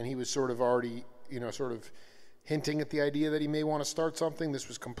 and he was sort of already, sort of hinting at the idea that he may want to start something. This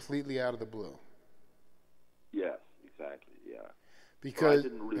was completely out of the blue. Yes, exactly, yeah. Because I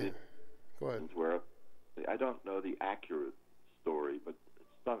didn't really. Go ahead. I don't know the accurate story, but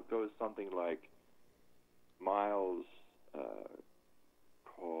it goes something like Miles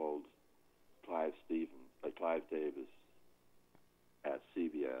called Clive Davis at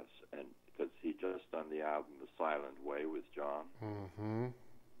CBS, and because he just done the album The Silent Way with John,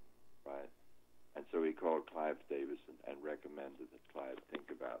 right? And so he called Clive Davis and recommended that Clive think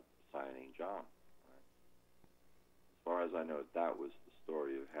about signing John. Right? As far as I know, that was the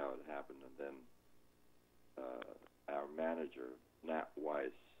story of how it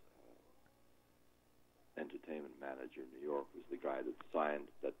manager in New York, was the guy that signed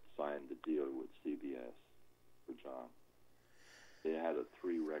the deal with CBS for John. They had a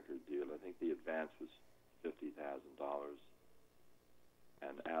 3-record deal. I think the advance was $50,000,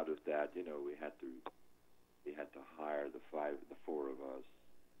 and out of that, we had to hire the 4 of us.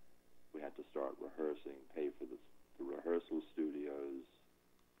 We had to start rehearsing, pay for the rehearsal studios,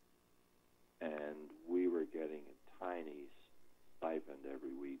 and we were getting a tiny stipend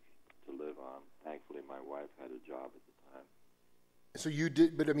every week to live on. Thankfully, my wife had a job at the time. So you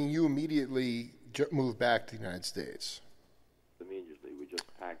did, but I mean, you immediately moved back to the United States. Immediately, we just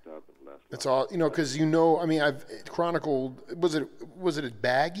packed up and left. That's all, because I mean, I've chronicled. Was it at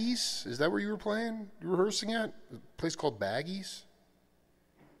Baggies? Is that where you were playing, rehearsing at? A place called Baggies?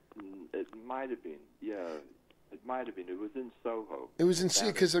 It might have been, yeah. It might have been. It was in Soho. It was in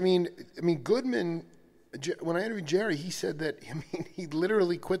because I mean, Goodman. When I interviewed Jerry, he said that he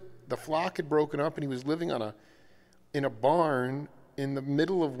literally quit. The flock had broken up, and he was living in a barn in the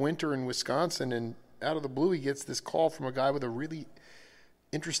middle of winter in Wisconsin. And out of the blue, he gets this call from a guy with a really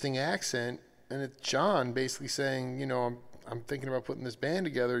interesting accent, and it's John basically saying, I'm thinking about putting this band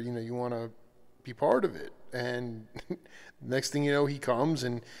together. You want to be part of it. And next thing you know, he comes,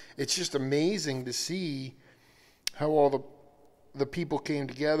 and it's just amazing to see how all the people came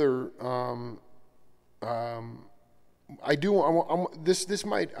together. I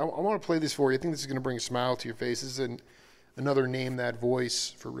want to play this for you. I think this is going to bring a smile to your face. This is another Name That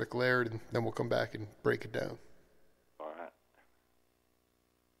Voice for Rick Laird, and then we'll come back and break it down. All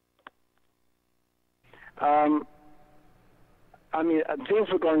right. I mean, things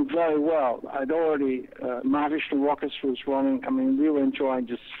were going very well. I'd already, Mahavishnu Orchestra was running. I mean, we were enjoying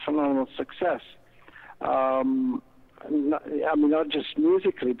just phenomenal success. Not just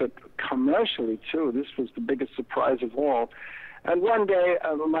musically, but commercially, too. This was the biggest surprise of all. And one day,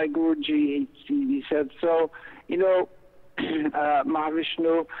 my Guruji, he said, so,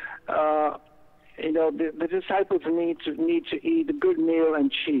 Mahavishnu, the disciples need to eat a good meal and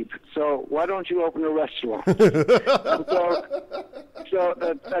cheap. So why don't you open a restaurant? so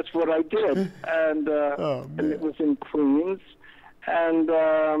that's what I did, and it was in Queens, and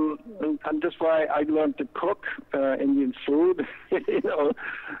that's why I learned to cook Indian food.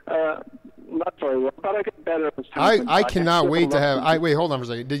 Not very well, but I get better as time. I cannot wait to have. Wait, hold on for a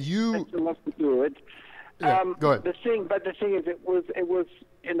second. Did you? I still have to do it. Yeah, go ahead. The thing is, it was.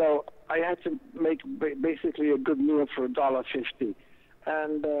 I had to make basically a good meal for $1.50,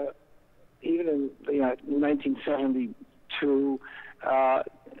 and even in 1972,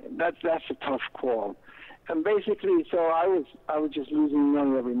 that's a tough call. And basically, so I was just losing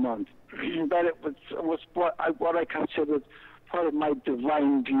money every month, but it was what I considered part of my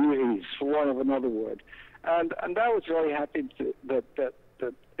divine duties, for want of another word, and I was very happy that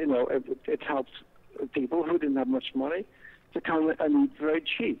it helped people who didn't have much money to come and eat very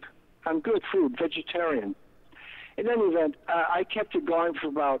cheap and good food, vegetarian. In any event, I kept it going for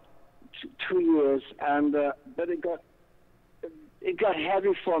about 2 years, and but it got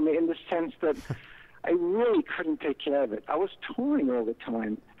heavy for me in the sense that I really couldn't take care of it. I was touring all the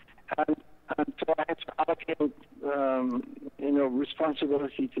time, and so I had to allocate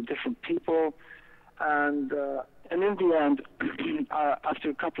responsibility to different people, and in the end,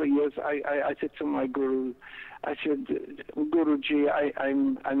 after a couple of years, I said to my guru, I said, Guruji,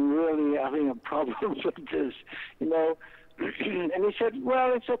 I'm really having a problem with this, And he said,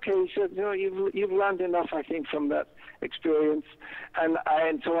 well, it's okay. He said, you've learned enough, I think, from that experience. And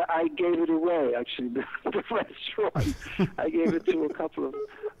so I gave it away, actually, the restaurant. I gave it to a couple of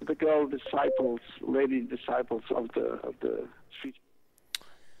the lady disciples of the street.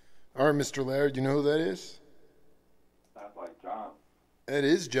 All right, Mr. Laird, you know who that is? Sounds like John. It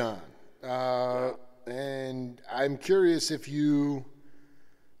is John. Yeah. And I'm curious if you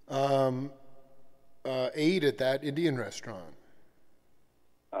ate at that Indian restaurant.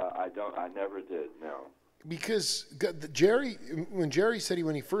 I never did, no. Because when Jerry said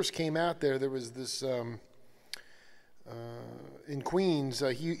when he first came out there was this, in Queens,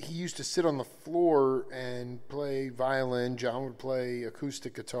 he used to sit on the floor and play violin. John would play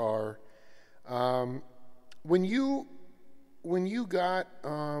acoustic guitar. When you got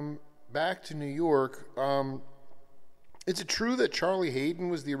back to New York, is it true that Charlie Hayden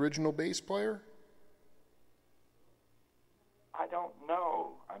was the original bass player? I don't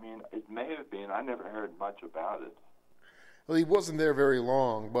know. I mean, it may have been. I never heard much about it. Well, he wasn't there very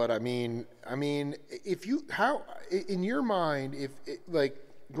long, but I mean, if you, how, in your mind,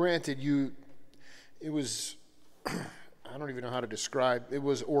 granted, it was, I don't even know how to describe, it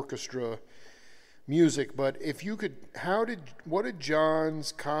was orchestra music, but if you could, what did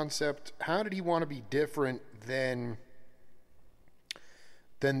John's concept, how did he want to be different than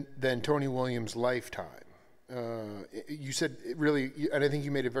Tony Williams' Lifetime. You said it really, and I think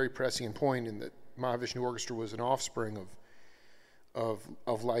you made a very prescient point in that Mahavishnu Orchestra was an offspring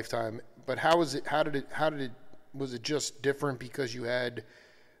of Lifetime. But was it just different because you had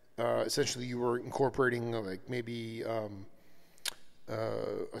essentially you were incorporating like maybe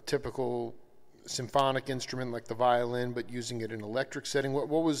a typical symphonic instrument like the violin, but using it in an electric setting?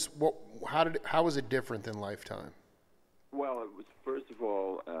 How was it different than Lifetime? Well, it was, first of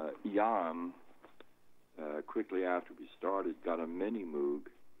all, Jan, quickly after we started, got a mini Moog,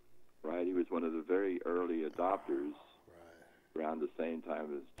 right? He was one of the very early adopters, around the same time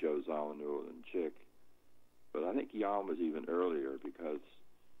as Joe Zawinul and Chick. But I think Jan was even earlier because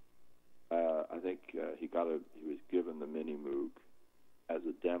I think he was given the mini Moog as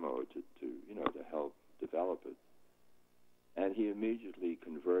a demo to help develop it. And he immediately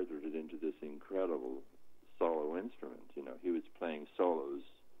converted it into this incredible solo instrument. He was playing solos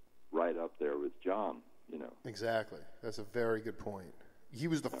right up there with John, Exactly. That's a very good point. He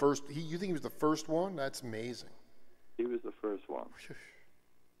was the first. You think he was the first one? That's amazing. He was the first one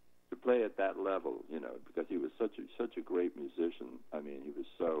to play at that level, because he was such a great musician. I mean, he was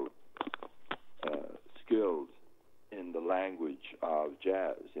so skilled in the language of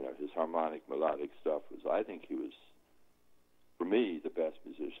jazz. His harmonic melodic stuff was. I think he was, for me, the best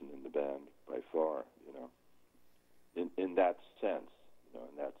musician in the band by far. In that sense,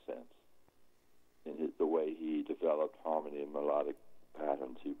 in the way he developed harmony and melodic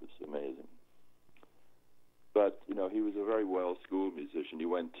patterns, he was amazing. But, he was a very well-schooled musician. He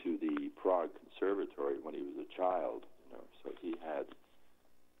went to the Prague Conservatory when he was a child, so he had,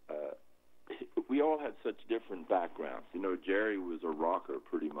 we all had such different backgrounds. Jerry was a rocker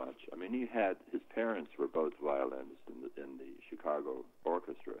pretty much. I mean, his parents were both violinists in the Chicago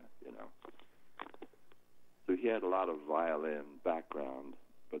Orchestra, So he had a lot of violin background,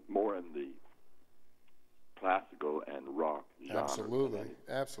 but more in the classical and rock genre.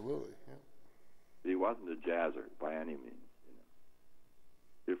 Absolutely. Yeah. He wasn't a jazzer by any means.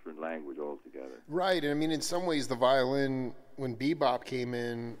 Different language altogether. Right, and I mean, in some ways, the violin, when bebop came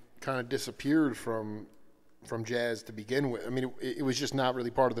in, kind of disappeared from jazz to begin with. I mean, it was just not really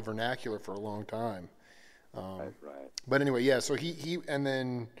part of the vernacular for a long time. Right. But anyway, yeah. So he and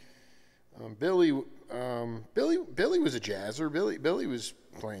then Billy was a jazzer. Billy was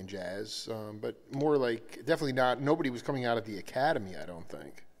playing jazz, but more like definitely not. Nobody was coming out of the academy, I don't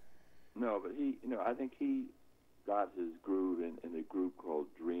think. No, but I think he got his groove in a group called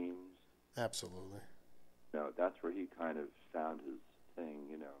Dreams. Absolutely. That's where he kind of found his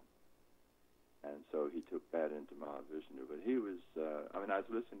thing, and so he took that into Mahavishnu. But he was, I was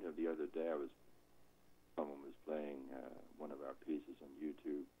listening to him the other day. Someone was playing one of our pieces on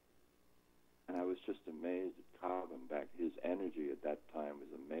YouTube, and I was just amazed at Calvin back. His energy at that time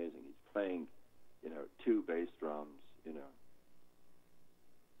was amazing. He's playing, two bass drums,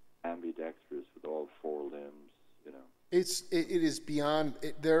 ambidextrous with all four limbs, It is beyond.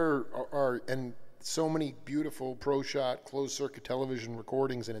 There are and so many beautiful pro shot closed circuit television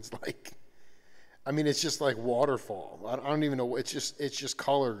recordings, and it's like, it's just like waterfall. I don't even know. It's just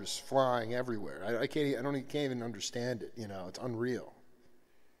colors flying everywhere. I can't even understand it. It's unreal.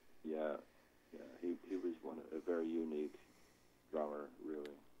 Yeah. He was a very unique drummer, really.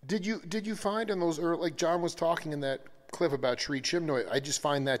 Did you find in those early, like John was talking in that clip about Sri Chimnoy, I just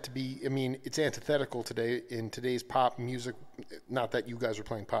find that to be, it's antithetical today in today's pop music. Not that you guys are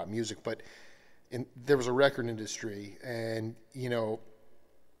playing pop music, but there was a record industry, and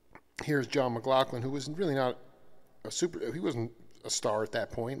here's John McLaughlin, who was really not he wasn't a star at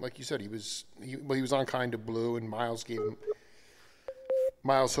that point. Like you said, he was on Kind of Blue, and Miles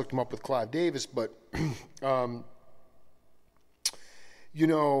hooked him up with Clive Davis, but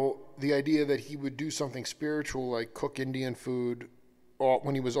the idea that he would do something spiritual like cook Indian food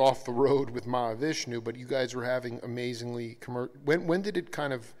when he was off the road with Mahavishnu, but you guys were having amazingly when did it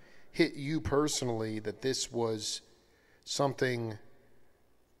kind of hit you personally that this was something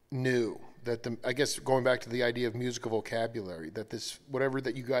new, that I guess going back to the idea of musical vocabulary, that this, whatever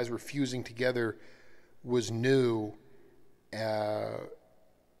that you guys were fusing together was new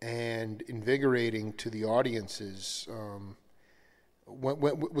and invigorating to the audiences?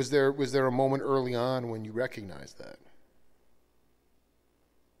 Was there a moment early on when you recognized that?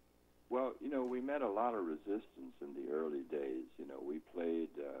 Well, we met a lot of resistance in the early days. We played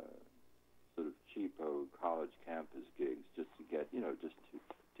sort of cheapo college campus gigs just to get,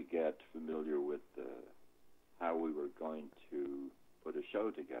 to get familiar with how we were going to put a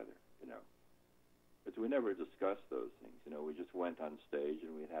show together, But we never discussed those things. We just went on stage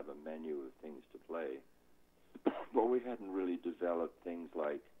and we'd have a menu of things to play. well, we hadn't really developed things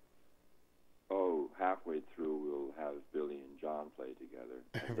like, oh, halfway through we'll have Billy and John play together.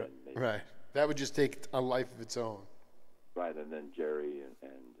 And then maybe, Right. That would just take a life of its own. right, and then Jerry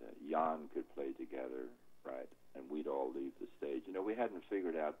and Jan could play together, right, and we'd all leave the stage. You know, we hadn't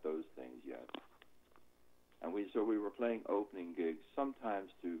figured out those things yet. And so we were playing opening gigs,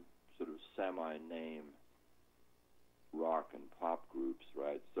 sometimes to sort of semi-name rock and pop groups,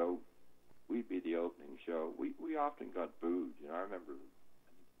 right? So we'd be the opening show. We often got booed. You know, I remember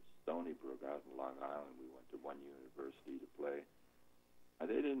Stony Brook out in Long Island. We went to one university to play, and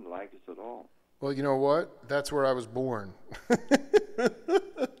they didn't like us at all. Well, you know what? That's where I was born.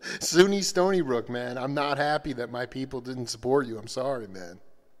 SUNY Stony Brook, man. I'm not happy that my people didn't support you. I'm sorry, man.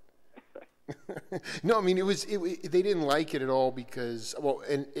 No, I mean, they didn't like it at all because, well,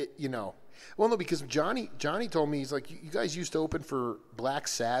 and it, you know, well, no, because Johnny told me, he's like, you guys used to open for Black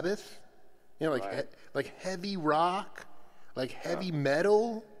Sabbath, you know, like Right. like heavy rock, like heavy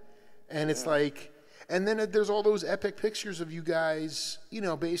metal, and it's like, and then there's all those epic pictures of you guys, you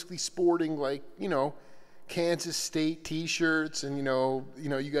know, basically sporting like, you know, Kansas State T-shirts, and you know,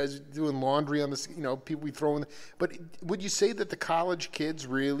 you guys doing laundry on this, you know, people we throw in. But would you say that the college kids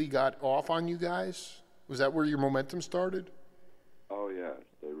really got off on you guys? Was that where your momentum started? Oh yeah,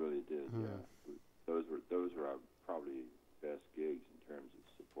 they really did. Yeah, those were our probably best gigs in terms of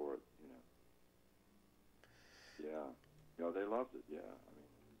support. You know. Yeah, you know, they loved it. Yeah, I mean,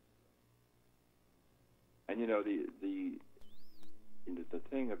 and you know the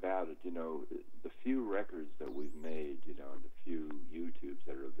thing about it, you know, the few records that we've made, you know, and the few YouTubes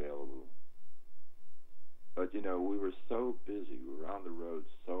that are available. But you know, we were so busy. We were on the road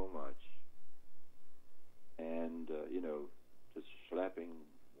so much, and you know, just schlepping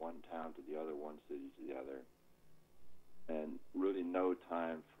one town to the other, one city to the other, and really no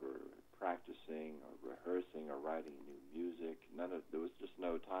time for practicing or rehearsing or writing new music. There was just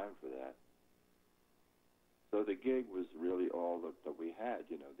no time for that. So the gig was really all that we had.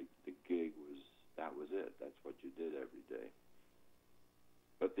 You know, the gig that was it. That's what you did every day.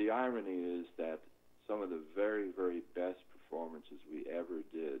 But the irony is that some of the very, very best performances we ever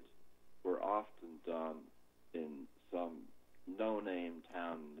did were often done in some no-name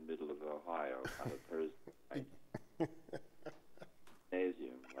town in the middle of Ohio on a Thursday night.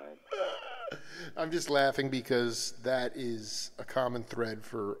 Gymnasium, right? I'm just laughing because that is a common thread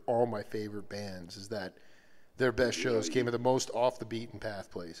for all my favorite bands, is that their best shows came at the most off the beaten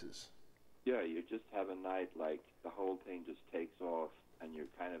path places. Yeah, you just have a night like the whole thing just takes off, and you're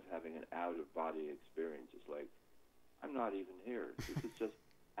kind of having an out-of-body experience. It's like, I'm not even here. This is just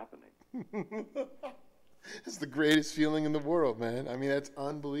happening. It's the greatest feeling in the world, man. I mean, that's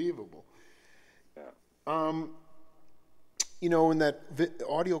unbelievable. Yeah. You know, in that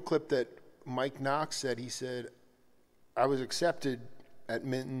audio clip that Mike Knox said, he said, I was accepted at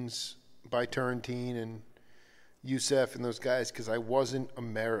Minton's by Turrentine and Youssef and those guys because I wasn't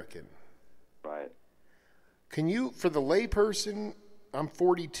American. Right. Can you, for the layperson, I'm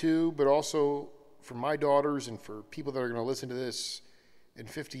 42, but also for my daughters and for people that are going to listen to this in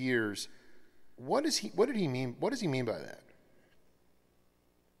 50 years, what does he mean by that?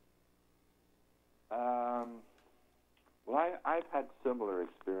 Well, I've had similar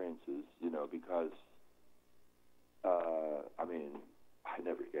experiences, you know, because, I mean, I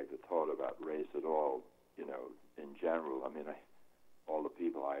never gave a thought about race at all, you know, in general. I mean, all the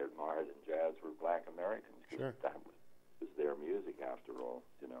people I admired in jazz were black Americans. Sure. That was their music, after all,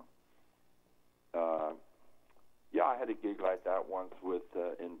 you know. Yeah, I had a gig like that once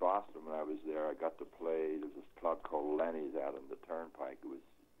in Boston when I was there. I got to play, there was this club called Lenny's out on the Turnpike. It was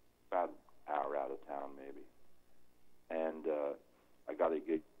about an hour out of town, maybe. And I got a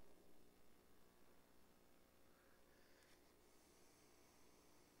gig.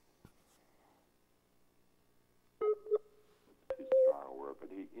 Too strong a word, but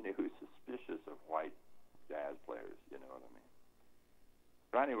he was suspicious of white jazz players, you know what I mean?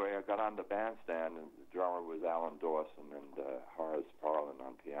 But anyway, I got on the bandstand, and the drummer was Alan Dawson and Horace Parlin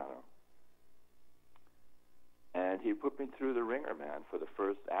on piano. And he put me through the ringer, man, for the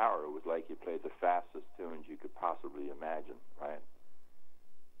first hour. It was like he played the fastest tunes you could possibly imagine, right?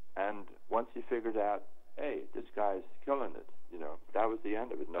 And once he figured out, hey, this guy's killing it, you know, that was the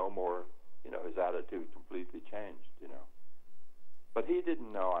end of it. No more, you know, his attitude completely changed, you know. But he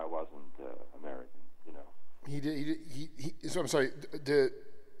didn't know I wasn't American, you know. So I'm sorry.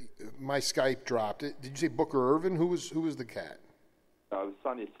 My Skype dropped. Did you say Booker Irvin? Who was the cat? It was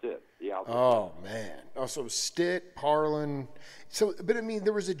Sonny Stitt, the alto. Oh man. Oh, so Stitt, Parlin. So, but I mean,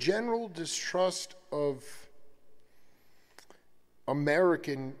 there was a general distrust of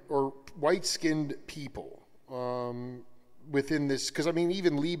American or white-skinned people. within this, because I mean,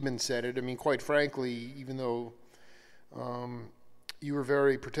 even Liebman said it. I mean, quite frankly, even though you were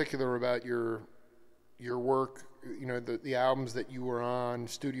very particular about your work, you know, the albums that you were on,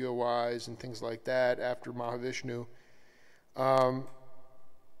 studio wise, and things like that after Mahavishnu.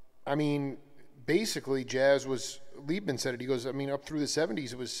 I mean, basically, jazz was. Liebman said it. He goes, I mean, up through the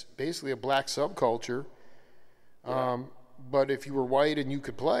 '70s, it was basically a black subculture. But if you were white and you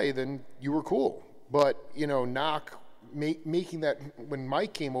could play, then you were cool. But, you know, making that, when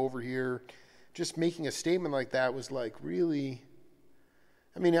Mike came over here, just making a statement like that was like really,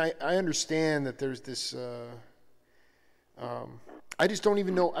 I mean, I understand that there's this, I just don't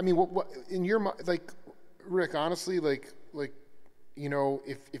even know, I mean, what in your mind, like, Rick, honestly, like, you know,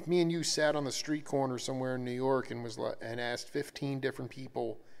 if me and you sat on the street corner somewhere in New York and asked 15 different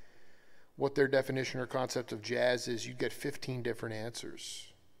people what their definition or concept of jazz is, you'd get 15 different answers.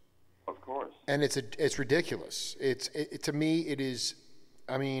 Of course. And it's ridiculous. To me, it is,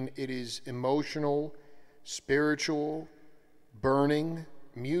 I mean, it is emotional, spiritual, burning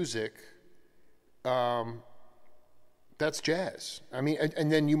music. That's jazz. I mean,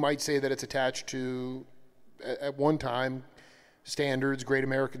 and then you might say that it's attached to, at one time, standards, Great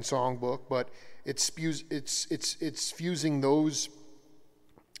American Songbook, but it's fusing those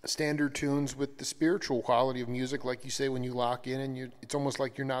standard tunes with the spiritual quality of music, like you say, when you lock in and it's almost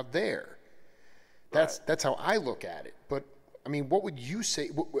like you're not there. That's how I look at it. But I mean, what would you say?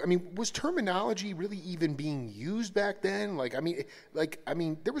 I mean, was terminology really even being used back then? I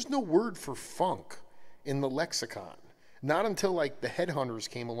mean, there was no word for funk in the lexicon. Not until like the Headhunters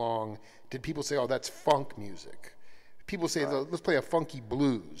came along did people say, "Oh, that's funk music." People say, "Let's play a funky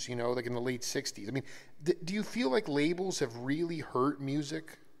blues," you know, like in the late '60s. I mean, do you feel like labels have really hurt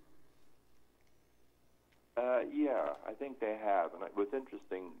music? Yeah, I think they have. And it was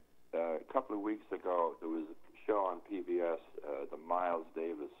interesting, a couple of weeks ago, there was a show on PBS, the Miles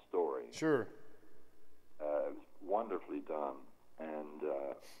Davis story. Sure. It was wonderfully done, and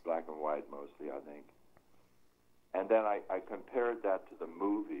black and white mostly, I think. And then I compared that to the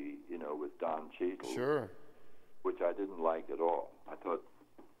movie, you know, with Don Cheadle. Sure. Which I didn't like at all. I thought,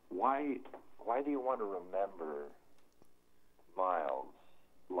 why do you want to remember Miles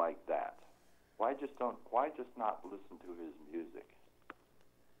like that? Why just not listen to his music?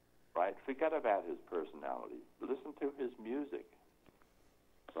 Right? Forget about his personality. Listen to his music.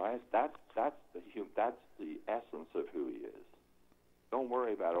 Right? That's the essence of who he is. Don't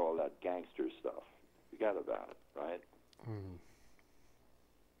worry about all that gangster stuff. Forget about it, right? Mm.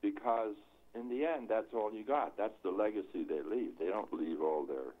 Because in the end, that's all you got. That's the legacy they leave. They don't leave all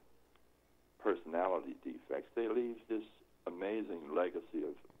their personality defects. They leave this amazing legacy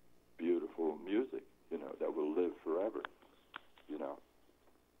of beautiful music, you know, that will live forever, you know.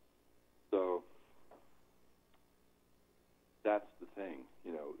 So that's the thing,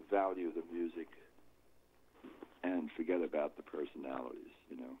 you know, value the music and forget about the personalities,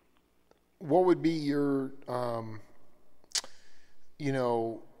 you know. What would be your, you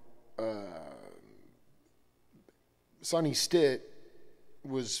know, Sonny Stitt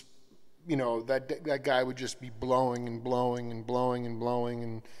was, you know, that guy would just be blowing and blowing and blowing and blowing,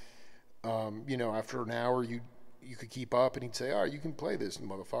 and you know, after an hour you could keep up, and he'd say, "All right, you can play this,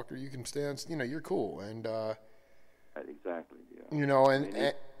 motherfucker. You can stand, you know, you're cool." And exactly, yeah. You know,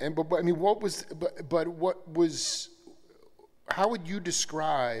 but I mean, what was how would you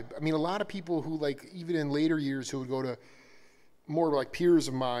describe? I mean, a lot of people who, like, even in later years, who would go to more like peers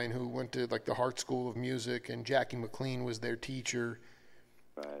of mine who went to like the Hart School of Music, and Jackie McLean was their teacher.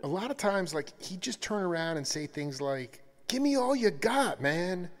 Right. A lot of times, like, he'd just turn around and say things like, "Give me all you got,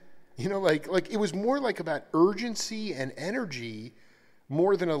 man." You know, like it was more like about urgency and energy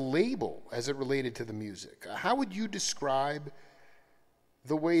more than a label as it related to the music. How would you describe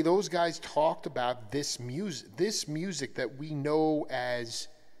the way those guys talked about this music that we know as,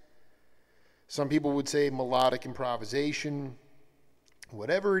 some people would say, melodic improvisation,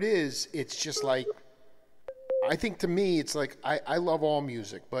 whatever it is? It's just like, I think to me, it's like, I love all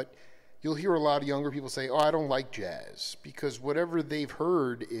music, but you'll hear a lot of younger people say, "Oh, I don't like jazz," because whatever they've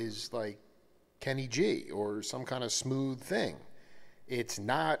heard is like Kenny G or some kind of smooth thing. It's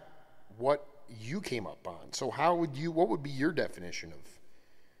not what you came up on. So what would be your definition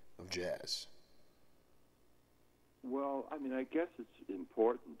of jazz? Well, I mean, I guess it's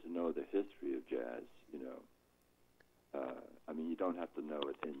important to know the history of jazz, you know. I mean, you don't have to know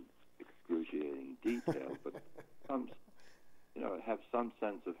it in excruciating detail, but have some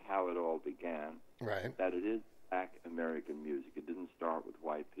sense of how it all began. Right. That it is black American music. It didn't start with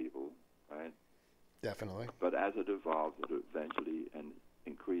white people, right? Definitely. But as it evolved, it eventually and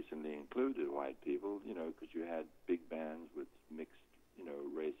increasingly increasingly included white people, because you had big bands with mixed,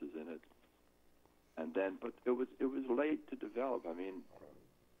 races in it. And then, but it was late to develop. I mean,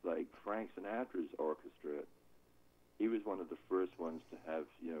 like Frank Sinatra's orchestra, he was one of the first ones to have,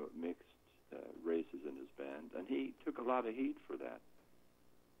 mixed races in his band, and he took a lot of heat for that.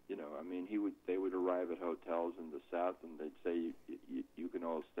 I mean, they would arrive at hotels in the South, and they'd say, you can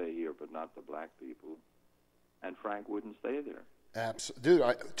all stay here, but not the black people. And Frank wouldn't stay there. Dude,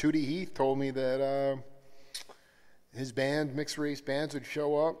 Tootie Heath told me that his band, mixed race bands, would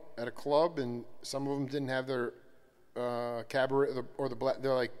show up at a club, and some of them didn't have their cabaret or the black.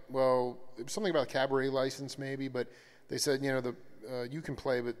 They're like, well, it was something about a cabaret license maybe, but they said, you can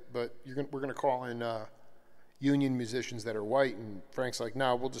play, but we're gonna call in union musicians that are white. And Frank's like,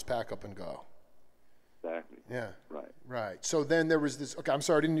 no, we'll just pack up and go. Exactly. Yeah. Right. So then there was this. Okay, I'm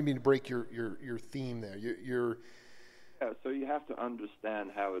sorry, I didn't mean to break your theme there. Yeah. So you have to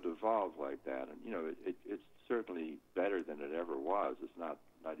understand how it evolved like that, and it's certainly better than it ever was. It's not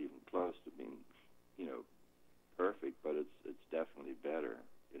even close to being, perfect, but it's definitely better.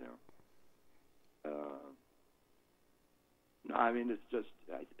 No, I mean it's just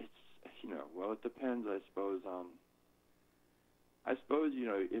well, it depends, I suppose.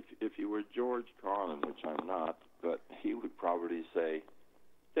 If you were George Carlin, which I'm not, but he would probably say,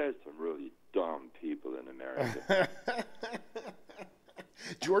 there's some really dumb people in America.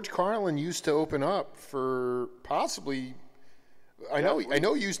 George Carlin used to open up for possibly. I know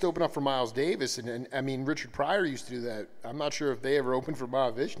he used to open up for Miles Davis, and I mean Richard Pryor used to do that. I'm not sure if they ever opened for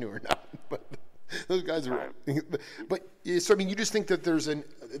Mahavishnu or not, but those guys are. Right. But so I mean, you just think that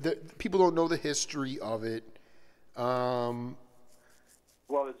that people don't know the history of it. Well,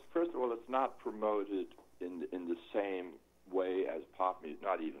 first of all, it's not promoted in the same way as pop music,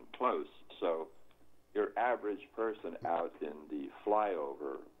 not even close. So your average person out in the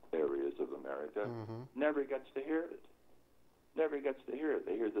flyover areas of America never gets to hear it. They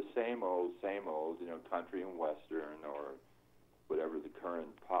hear the same old, country and western or whatever the current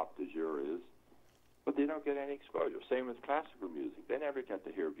pop du jour is, but they don't get any exposure. Same with classical music. They never get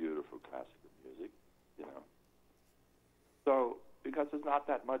to hear beautiful classical music, So because there's not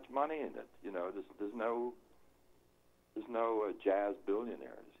that much money in it, there's no jazz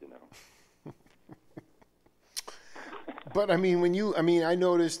billionaires, But I mean, I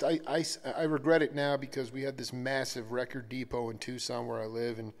noticed. I regret it now because we had this massive record depot in Tucson where I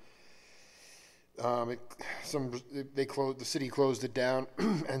live, and the city closed it down,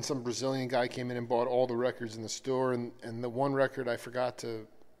 and some Brazilian guy came in and bought all the records in the store, and the one record I forgot to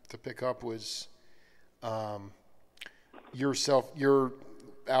pick up was your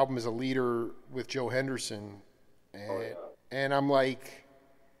album as a leader with Joe Henderson, and I'm like,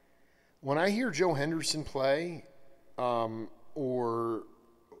 when I hear Joe Henderson play. Or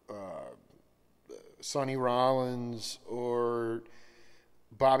Sonny Rollins or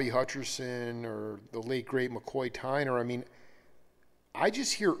Bobby Hutcherson or the late great McCoy Tyner. I mean, I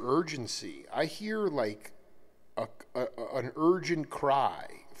just hear urgency. I hear like an urgent cry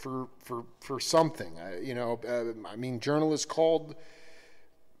for something. I mean, journalists called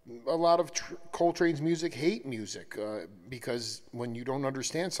a lot of Coltrane's music hate music because when you don't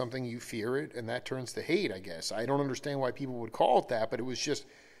understand something, you fear it, and that turns to hate, I guess. I don't understand why people would call it that, but it was just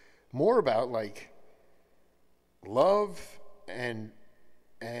more about like love and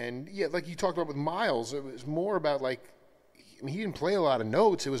yeah, like you talked about with Miles, it was more about like, I mean, he didn't play a lot of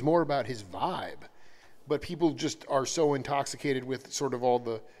notes. It was more about his vibe, but people just are so intoxicated with sort of all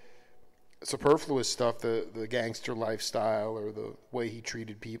the superfluous stuff, the gangster lifestyle or the way he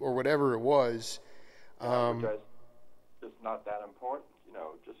treated people or whatever it was. Just not that important,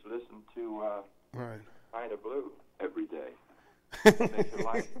 just listen to Kind of Blue every day. Makes you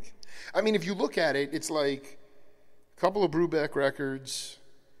like it. I mean, if you look at it, it's like a couple of Brubeck records,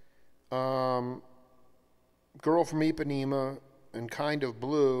 Girl from Ipanema and Kind of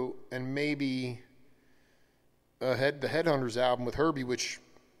Blue, and maybe the Headhunters album with Herbie, which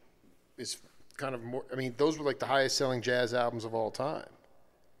is kind of more. I mean, those were like the highest selling jazz albums of all time.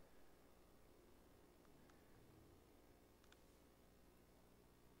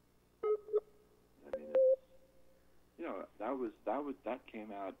 I mean, that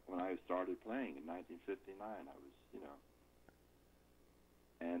came out when I started playing in 1959.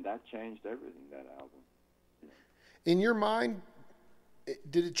 And that changed everything. That album. In your mind,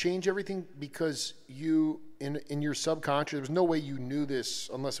 did it change everything because you, in your subconscious, there was no way you knew this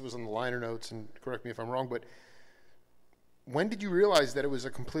unless it was on the liner notes, and correct me if I'm wrong, but when did you realize that it was a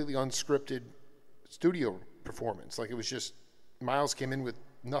completely unscripted studio performance? Like it was just, Miles came in with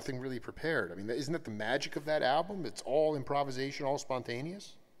nothing really prepared. I mean, isn't that the magic of that album? It's all improvisation, all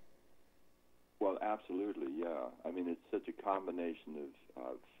spontaneous? Well, absolutely, yeah. I mean, it's such a combination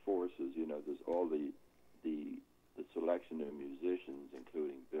of forces. You know, there's all the selection of musicians,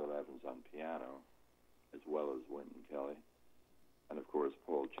 including Bill Evans on piano, as well as Wynton Kelly, and of course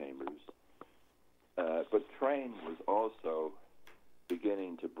Paul Chambers. But Train was also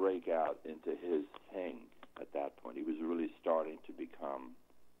beginning to break out into his thing at that point. He was really starting to become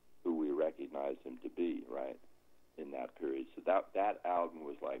who we recognized him to be, right, in that period. So that album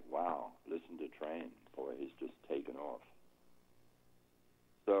was like, wow, listen to Train. Boy, he's just taken off.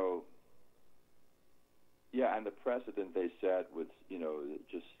 So, yeah, and the precedent they set with, you know,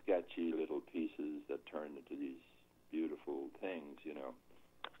 just sketchy little pieces that turned into these beautiful things, you know.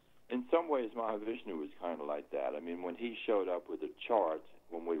 In some ways, Mahavishnu was kind of like that. I mean, when he showed up with a chart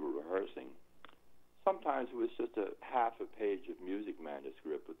when we were rehearsing, sometimes it was just a half a page of music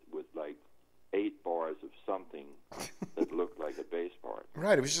manuscript with like 8 bars of something that looked like a bass part.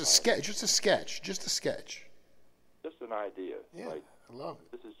 Right, it was just a sketch, just a sketch. Just an idea. Yeah, like, I love it.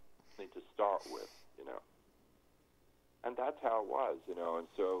 This is something to start with, you know. And that's how it was, you know. And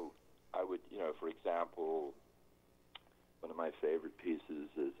so I would, you know, for example, one of my favorite pieces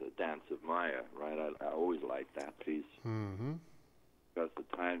is A Dance of Maya, right? I always liked that piece because the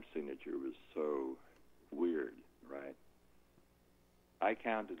time signature was so weird, right? I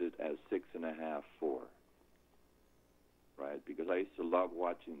counted it as 6.5/4, right? Because I used to love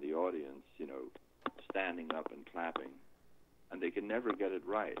watching the audience, you know, standing up and clapping, and they could never get it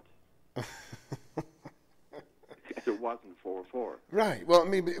right. It wasn't 4/4. Right. Well,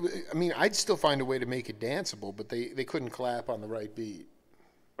 I mean, I'd still find a way to make it danceable, but they couldn't clap on the right beat.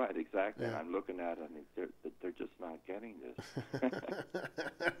 Right, exactly. Yeah. I'm looking at it and they're just not getting this.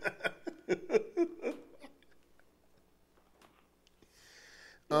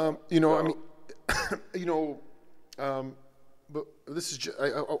 You know, I mean, you know, but this is just,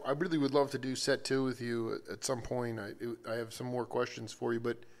 I really would love to do set 2 with you at some point. I have some more questions for you,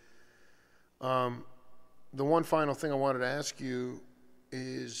 but the one final thing I wanted to ask you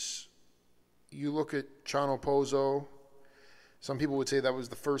is, you look at Chano Pozzo. Some people would say that was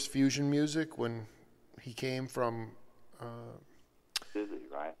the first fusion music when he came from Dizzy,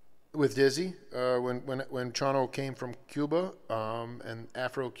 right? with Dizzy. When Chano came from Cuba, and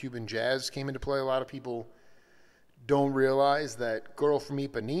Afro-Cuban jazz came into play. A lot of people don't realize that Girl from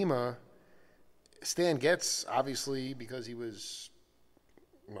Ipanema, Stan Getz, obviously, because he was,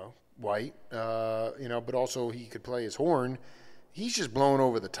 well, white, you know, but also he could play his horn. He's just blown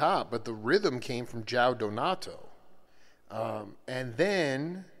over the top, but the rhythm came from João Donato. And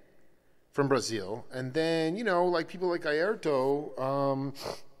then from Brazil, and then, you know, like people like Airto,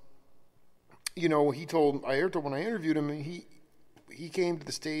 you know, he told Airto when I interviewed him, he came to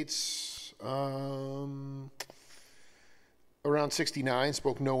the States around 69,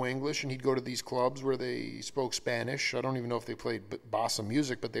 spoke no English, and he'd go to these clubs where they spoke Spanish. I don't even know if they played bossa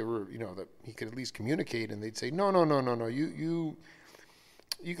music, but they were, you know, that he could at least communicate, and they'd say, no,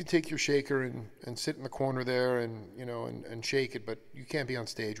 you could take your shaker and sit in the corner there and, you know, and shake it, but you can't be on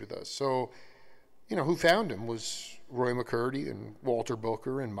stage with us. So, you know, who found him was Roy McCurdy and Walter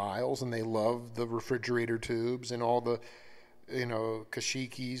Booker and Miles, and they loved the refrigerator tubes and all the, you know,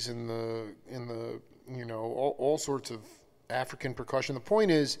 kashikis and the you know, all sorts of African percussion. The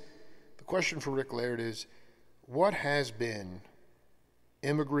point is, the question for Rick Laird is, what has been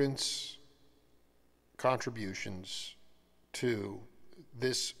immigrants' contributions to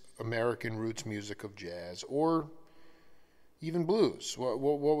this American roots music of jazz, or even blues? What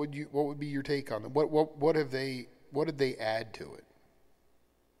would be your take on that? What did they add to it?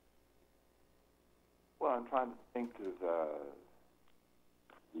 Well, I'm trying to think of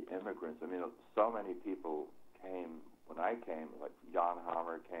the immigrants. I mean, so many people came when I came. Like Jan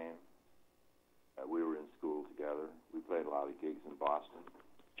Hammer came. We were in school together. We played a lot of gigs in Boston.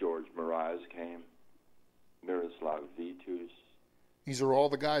 George Mraz came. Miroslav Vitus. These are all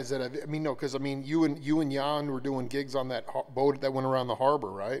the guys that I mean, no, because I mean, you and Jan were doing gigs on that boat that went around the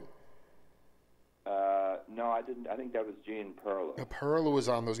harbor, right? No, I didn't. I think that was Gene Perla. Perla was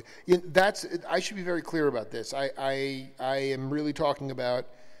on those. I should be very clear about this. I am really talking about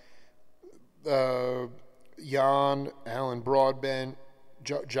Jan, Alan Broadbent,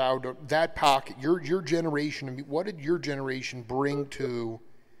 Joe, that pocket. Your generation. What did your generation bring to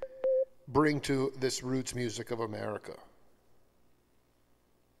this roots music of America?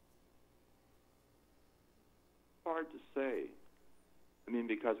 Hard to say. I mean,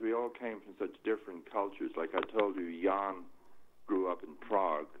 because we all came from such different cultures. Like I told you, Jan grew up in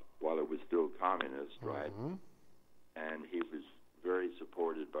Prague while it was still communist, right? Mm-hmm. And he was very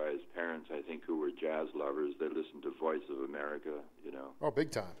supported by his parents, I think, who were jazz lovers. They listened to Voice of America, you know. Oh, big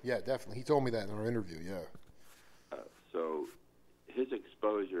time. Yeah, definitely. He told me that in our interview, yeah. So his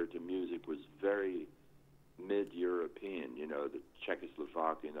exposure to music was very mid-European, you know, the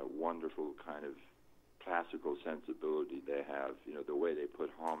Czechoslovakian, that wonderful kind of classical sensibility they have, you know, the way they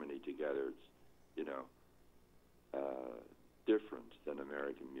put harmony together, it's, you know, different than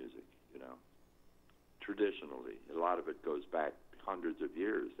American music, you know. Traditionally, a lot of it goes back hundreds of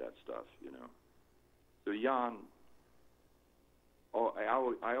years, that stuff, you know. So Jan,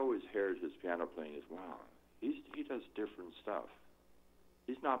 I always heard his piano playing as, wow, he does different stuff.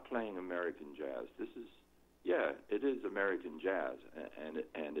 He's not playing American jazz. This is, yeah, it is American jazz, and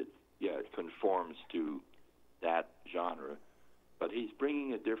it conforms to that genre, but he's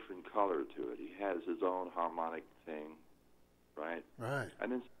bringing a different color to it. He has his own harmonic thing, right? Right.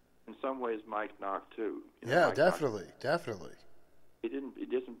 And in some ways, Mike Knock too. You know, Yeah, Mike definitely, Knock, definitely. He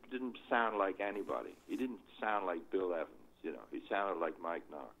didn't sound like anybody. He didn't sound like Bill Evans. You know, he sounded like Mike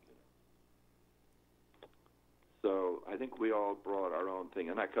Knock. You know? So I think we all brought our own thing,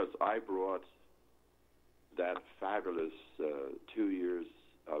 and because I brought that fabulous 2 years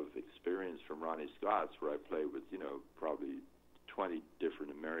of experience from Ronnie Scott's, where I played with, you know, probably 20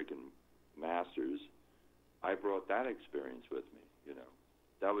 different American masters. I brought that experience with me, you know.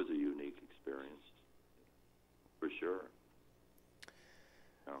 That was a unique experience, for sure.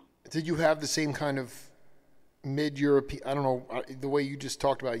 You know? Did you have the same kind of mid-European, I don't know, the way you just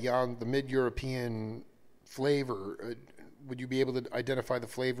talked about, Jan, the mid-European flavor, would you be able to identify the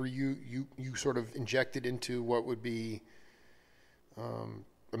flavor you sort of injected into what would be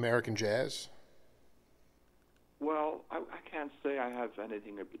American jazz? Well, I can't say I have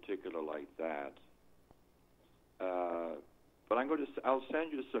anything in particular like that. But I'll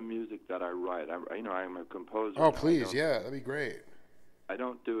send you some music that I write. I'm a composer. Oh, please, yeah, that'd be great. I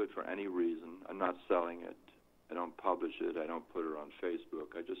don't do it for any reason. I'm not selling it. I don't publish it. I don't put it on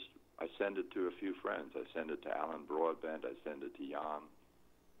Facebook. I send it to a few friends. I send it to Alan Broadbent. I send it to Jan.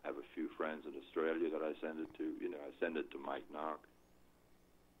 I have a few friends in Australia that I send it to. You know, I send it to Mike Knock.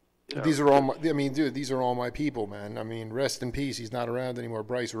 You know, these are all dude, these are all my people, man. I mean, rest in peace. He's not around anymore.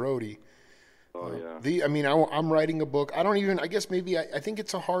 Bryce Rohde. Oh, yeah. I'm writing a book. I think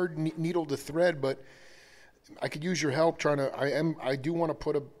it's a hard needle to thread, but I could use your help I do want to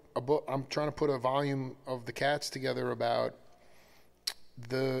put a book. I'm trying to put a volume of the Cats together about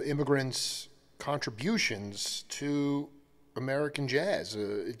the immigrants' contributions to American jazz.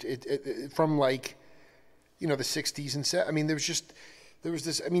 From like, you know, the 60s and 70s. I mean, there was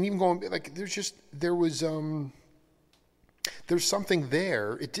this, I mean, even going, like, there's something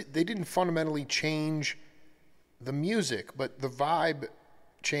there. They didn't fundamentally change the music, but the vibe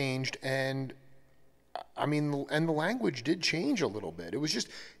changed, and I mean, and the language did change a little bit. It was just,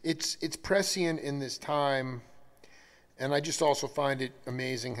 it's prescient in this time, and I just also find it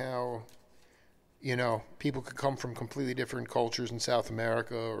amazing how, you know, people could come from completely different cultures in South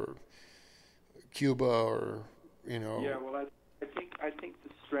America or Cuba or, you know. Yeah, well, I think the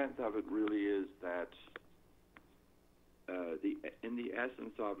strength of it really is that in the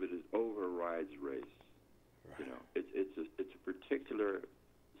essence of it overrides race. Right. You know, it's a particular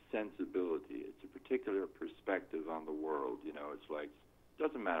sensibility. It's a particular perspective on the world. You know, it's like, it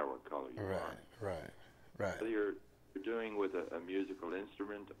doesn't matter what color you are. Right. Whether you're doing with a musical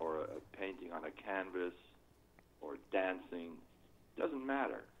instrument or a painting on a canvas or dancing, doesn't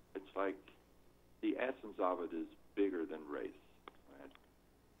matter. It's like the essence of it is bigger than race.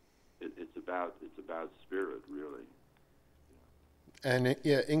 Right? It's about spirit, really. And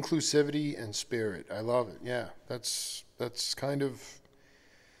inclusivity and spirit. I love it. Yeah, that's kind of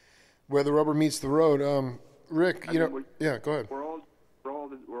where the rubber meets the road. Rick, go ahead. We're all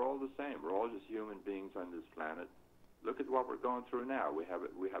the same. We're all just human beings on this planet. Look at what we're going through now. We have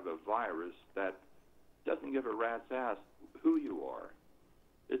a virus that doesn't give a rat's ass who you are.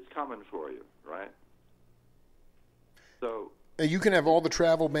 It's coming for you, right? So you can have all the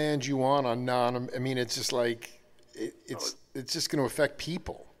travel bans you want on I mean, it's just like it's just going to affect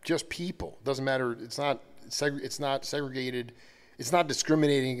people, just people. Doesn't matter. It's not segregated. It's not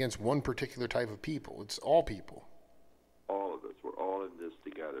discriminating against one particular type of people. It's all people. All of us. We're all in this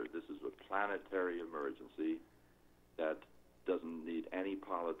together. This is a planetary emergency that doesn't need any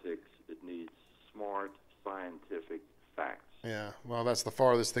politics. It needs smart, scientific facts. Yeah. Well, that's the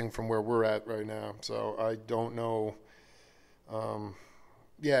farthest thing from where we're at right now. So I don't know.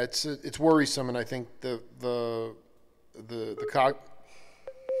 It's worrisome, and I think the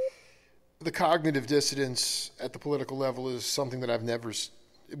cognitive dissonance at the political level is something that I've never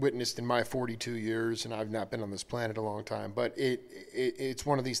witnessed in my 42 years, and I've not been on this planet a long time, but it's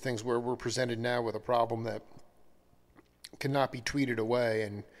one of these things where we're presented now with a problem that cannot be tweeted away,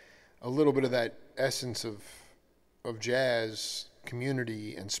 and a little bit of that essence of jazz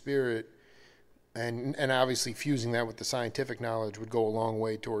community and spirit, and obviously fusing that with the scientific knowledge would go a long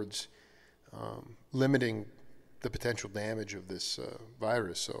way towards limiting the potential damage of this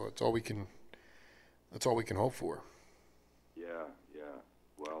virus. So it's all we can hope for. Yeah.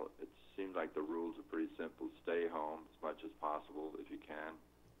 Well, it seems like the rules are pretty simple. Stay home as much as possible if you can.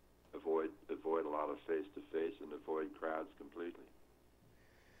 Avoid a lot of face-to-face and avoid crowds completely.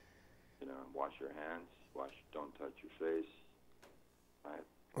 Wash your hands. Don't touch your face. Right.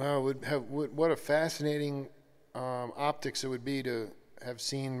 Well, what a fascinating optics it would be to have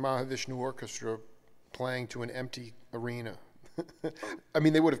seen Mahavishnu Orchestra playing to an empty arena. I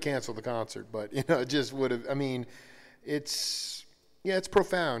mean, they would have canceled the concert, but it just would have. I mean, it's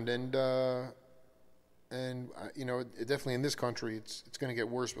profound, and definitely in this country, it's going to get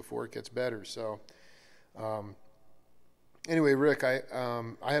worse before it gets better. So, anyway, Rick, I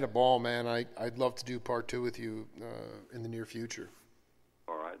had a ball, man. I'd love to do part 2 with you in the near future.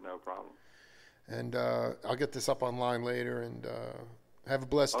 All right, no problem. And I'll get this up online later, and have a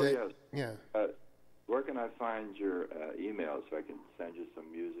blessed day. Yes. Yeah. Where can I find your email so I can send you some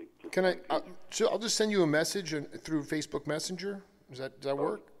music? Can I? I'll just send you a message through Facebook Messenger. Does that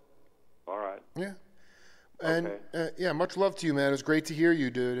work? All right. Yeah. And okay. Much love to you, man. It was great to hear you,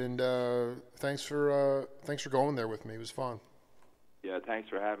 dude. And thanks for going there with me. It was fun. Yeah, thanks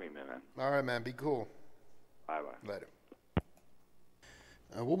for having me, man. All right, man. Be cool. Bye-bye. Later.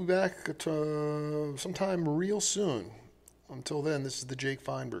 We'll be back at sometime real soon. Until then, this is the Jake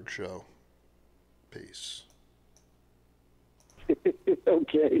Feinberg Show. Peace.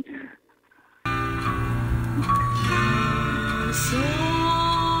 Okay. So